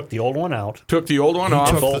 You took the old one out. Took the old one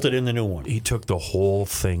off. Bolted in the new one. He took the whole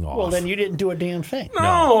thing off. Well, then you didn't do a damn thing.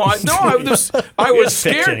 I was didn't fix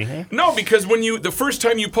scared. anything. No, because the first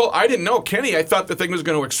time you pull, I didn't know, Kenny. I thought the thing was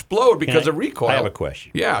going to explode because of recoil. I have a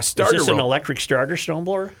question. Yeah, Is starter this an rope. electric starter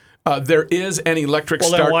snowblower? There is an electric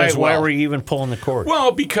Well, then start why, as well. why were you even pulling the cord?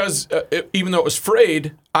 Well, because even though it was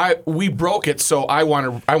frayed, we broke it, so I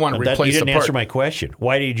want to replace you didn't the part. answer my question.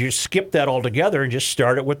 Why did you skip that altogether and just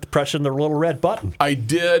start it with pressing the little red button? I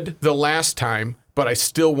did the last time, but I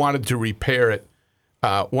still wanted to repair it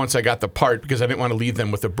once I got the part because I didn't want to leave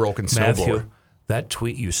them with a broken snowblower. Matthew, that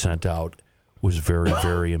tweet you sent out was very,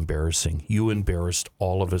 very embarrassing. You embarrassed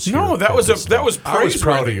all of us. No, here that at was this that time. was I was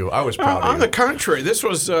proud of praiseworthy. you. I was proud of On you. the contrary, this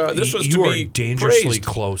was You to are be dangerously praised.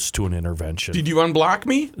 close to an intervention. Did you unblock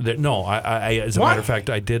me? No, I as a What? matter of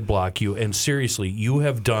fact, I did block you. And seriously, you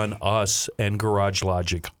have done us and Garage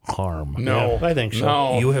Logic harm. No, I think so.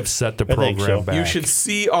 No. You have set the I think program so. back. You should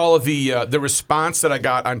see all of the response that I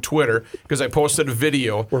got on Twitter because I posted a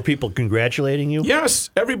video. Were people congratulating you?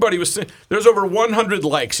 Yes, everybody was saying there's over 100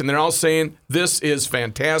 likes, and they're all saying this is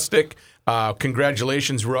fantastic.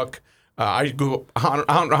 Congratulations, Rook. I don't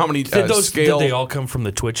know how many Did scale. they all come from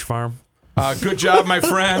the Twitch farm? Good job, my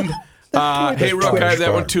friend. Hey, Rook, I have that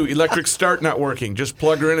farm. one too. Electric start not working. Just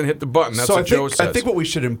plug her in and hit the button. That's so what Joe says. I think what we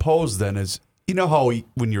should impose then is, you know how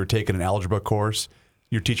when you were taking an algebra course,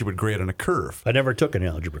 your teacher would grade on a curve. I never took an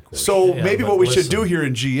algebra course. So Yeah, maybe but what we listen. should do here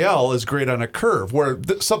in GL is grade on a curve, where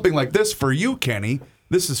something like this for you, Kenny,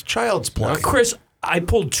 this is child's play. Chris, I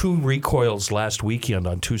pulled 2 recoils last weekend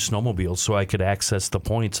on 2 snowmobiles so I could access the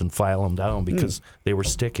points and file them down because they were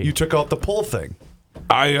sticky. You took out the pull thing.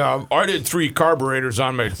 I did 3 carburetors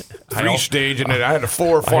on my 3-stage, and then I had a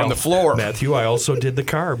 4 on the floor. Matthew, I also did the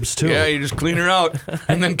carbs too. Yeah, you just clean her out.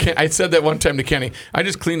 And then I said that one time to Kenny. I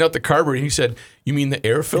just cleaned out the carburetor. And he said, "You mean the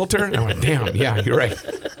air filter?" And I went, "Damn, yeah, you're right."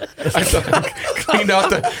 I cleaned out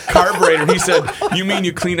the carburetor. He said, "You mean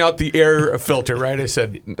you cleaned out the air filter, right?" I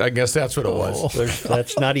said, "I guess that's what it was."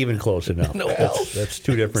 That's not even close enough. That's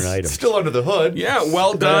 2 different items. Still under the hood. Yeah,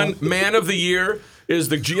 well done. Man of the year. Is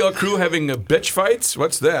the GL crew having bitch fights?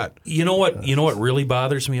 What's that? You know what? You know what really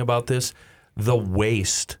bothers me about this? The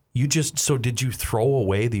waste. Did you throw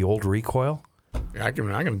away the old recoil? I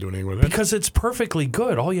can do anything with it. Because it's perfectly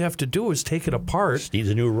good. All you have to do is take it apart, Needs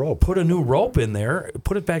a new rope. put a new rope in there,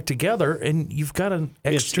 put it back together, and you've got an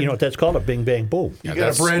extra. You know what that's called? A bing bang boom. You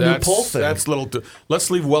got a brand new pull thing. That's let's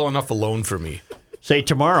leave well enough alone for me. Say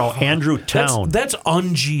tomorrow, Andrew Town. That's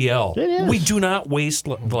un-GL. It is. We do not waste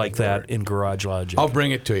like that in Garage Logic. I'll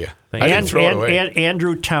bring it to you. Thank I you. didn't throw it away.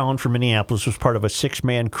 Andrew Town from Minneapolis was part of a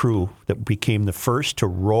 6-man crew that became the first to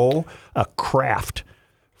row a craft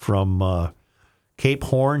from Cape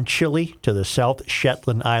Horn, Chile, to the South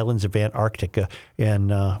Shetland Islands of Antarctica.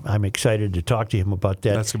 And I'm excited to talk to him about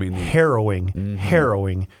that. That's gonna be neat.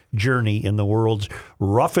 harrowing journey in the world's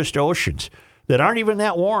roughest oceans that aren't even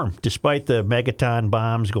that warm, despite the megaton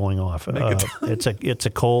bombs going off. It's a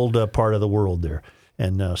cold part of the world there.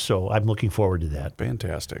 And so I'm looking forward to that.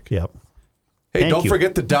 Fantastic. Yep. Hey, Thank don't you.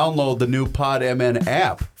 forget to download the new Pod MN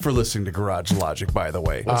app for listening to Garage Logic, by the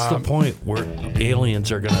way. What's the point where aliens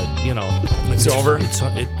are going to, It's over? It's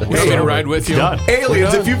Want me to ride with you? Done.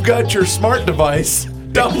 Aliens, if you've got your smart device,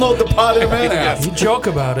 download the Pod MN app. You joke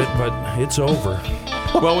about it, but it's over.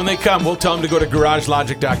 Well, when they come, we'll tell them to go to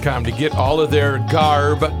garagelogic.com to get all of their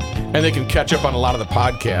garb, and they can catch up on a lot of the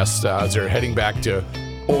podcasts as they're heading back to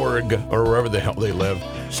Org or wherever the hell they live.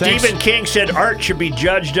 Stephen King said art should be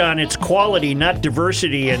judged on its quality, not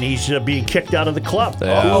diversity, and he's being kicked out of the club.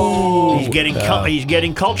 Oh, He's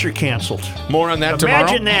getting culture canceled. More on that tomorrow.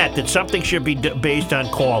 Imagine that something should be based on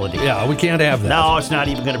quality. Yeah, we can't have that. No, it's not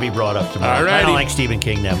even going to be brought up tomorrow. I Alrighty. don't like Stephen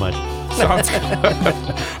King that much. Sounds good.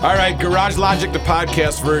 All right, Garage Logic, the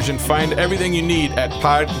podcast version. Find everything you need at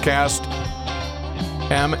Podcast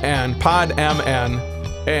MN, Pod MN,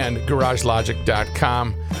 and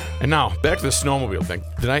garagelogic.com. And now, back to the snowmobile thing.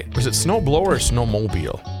 Was it snowblower or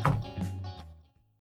snowmobile?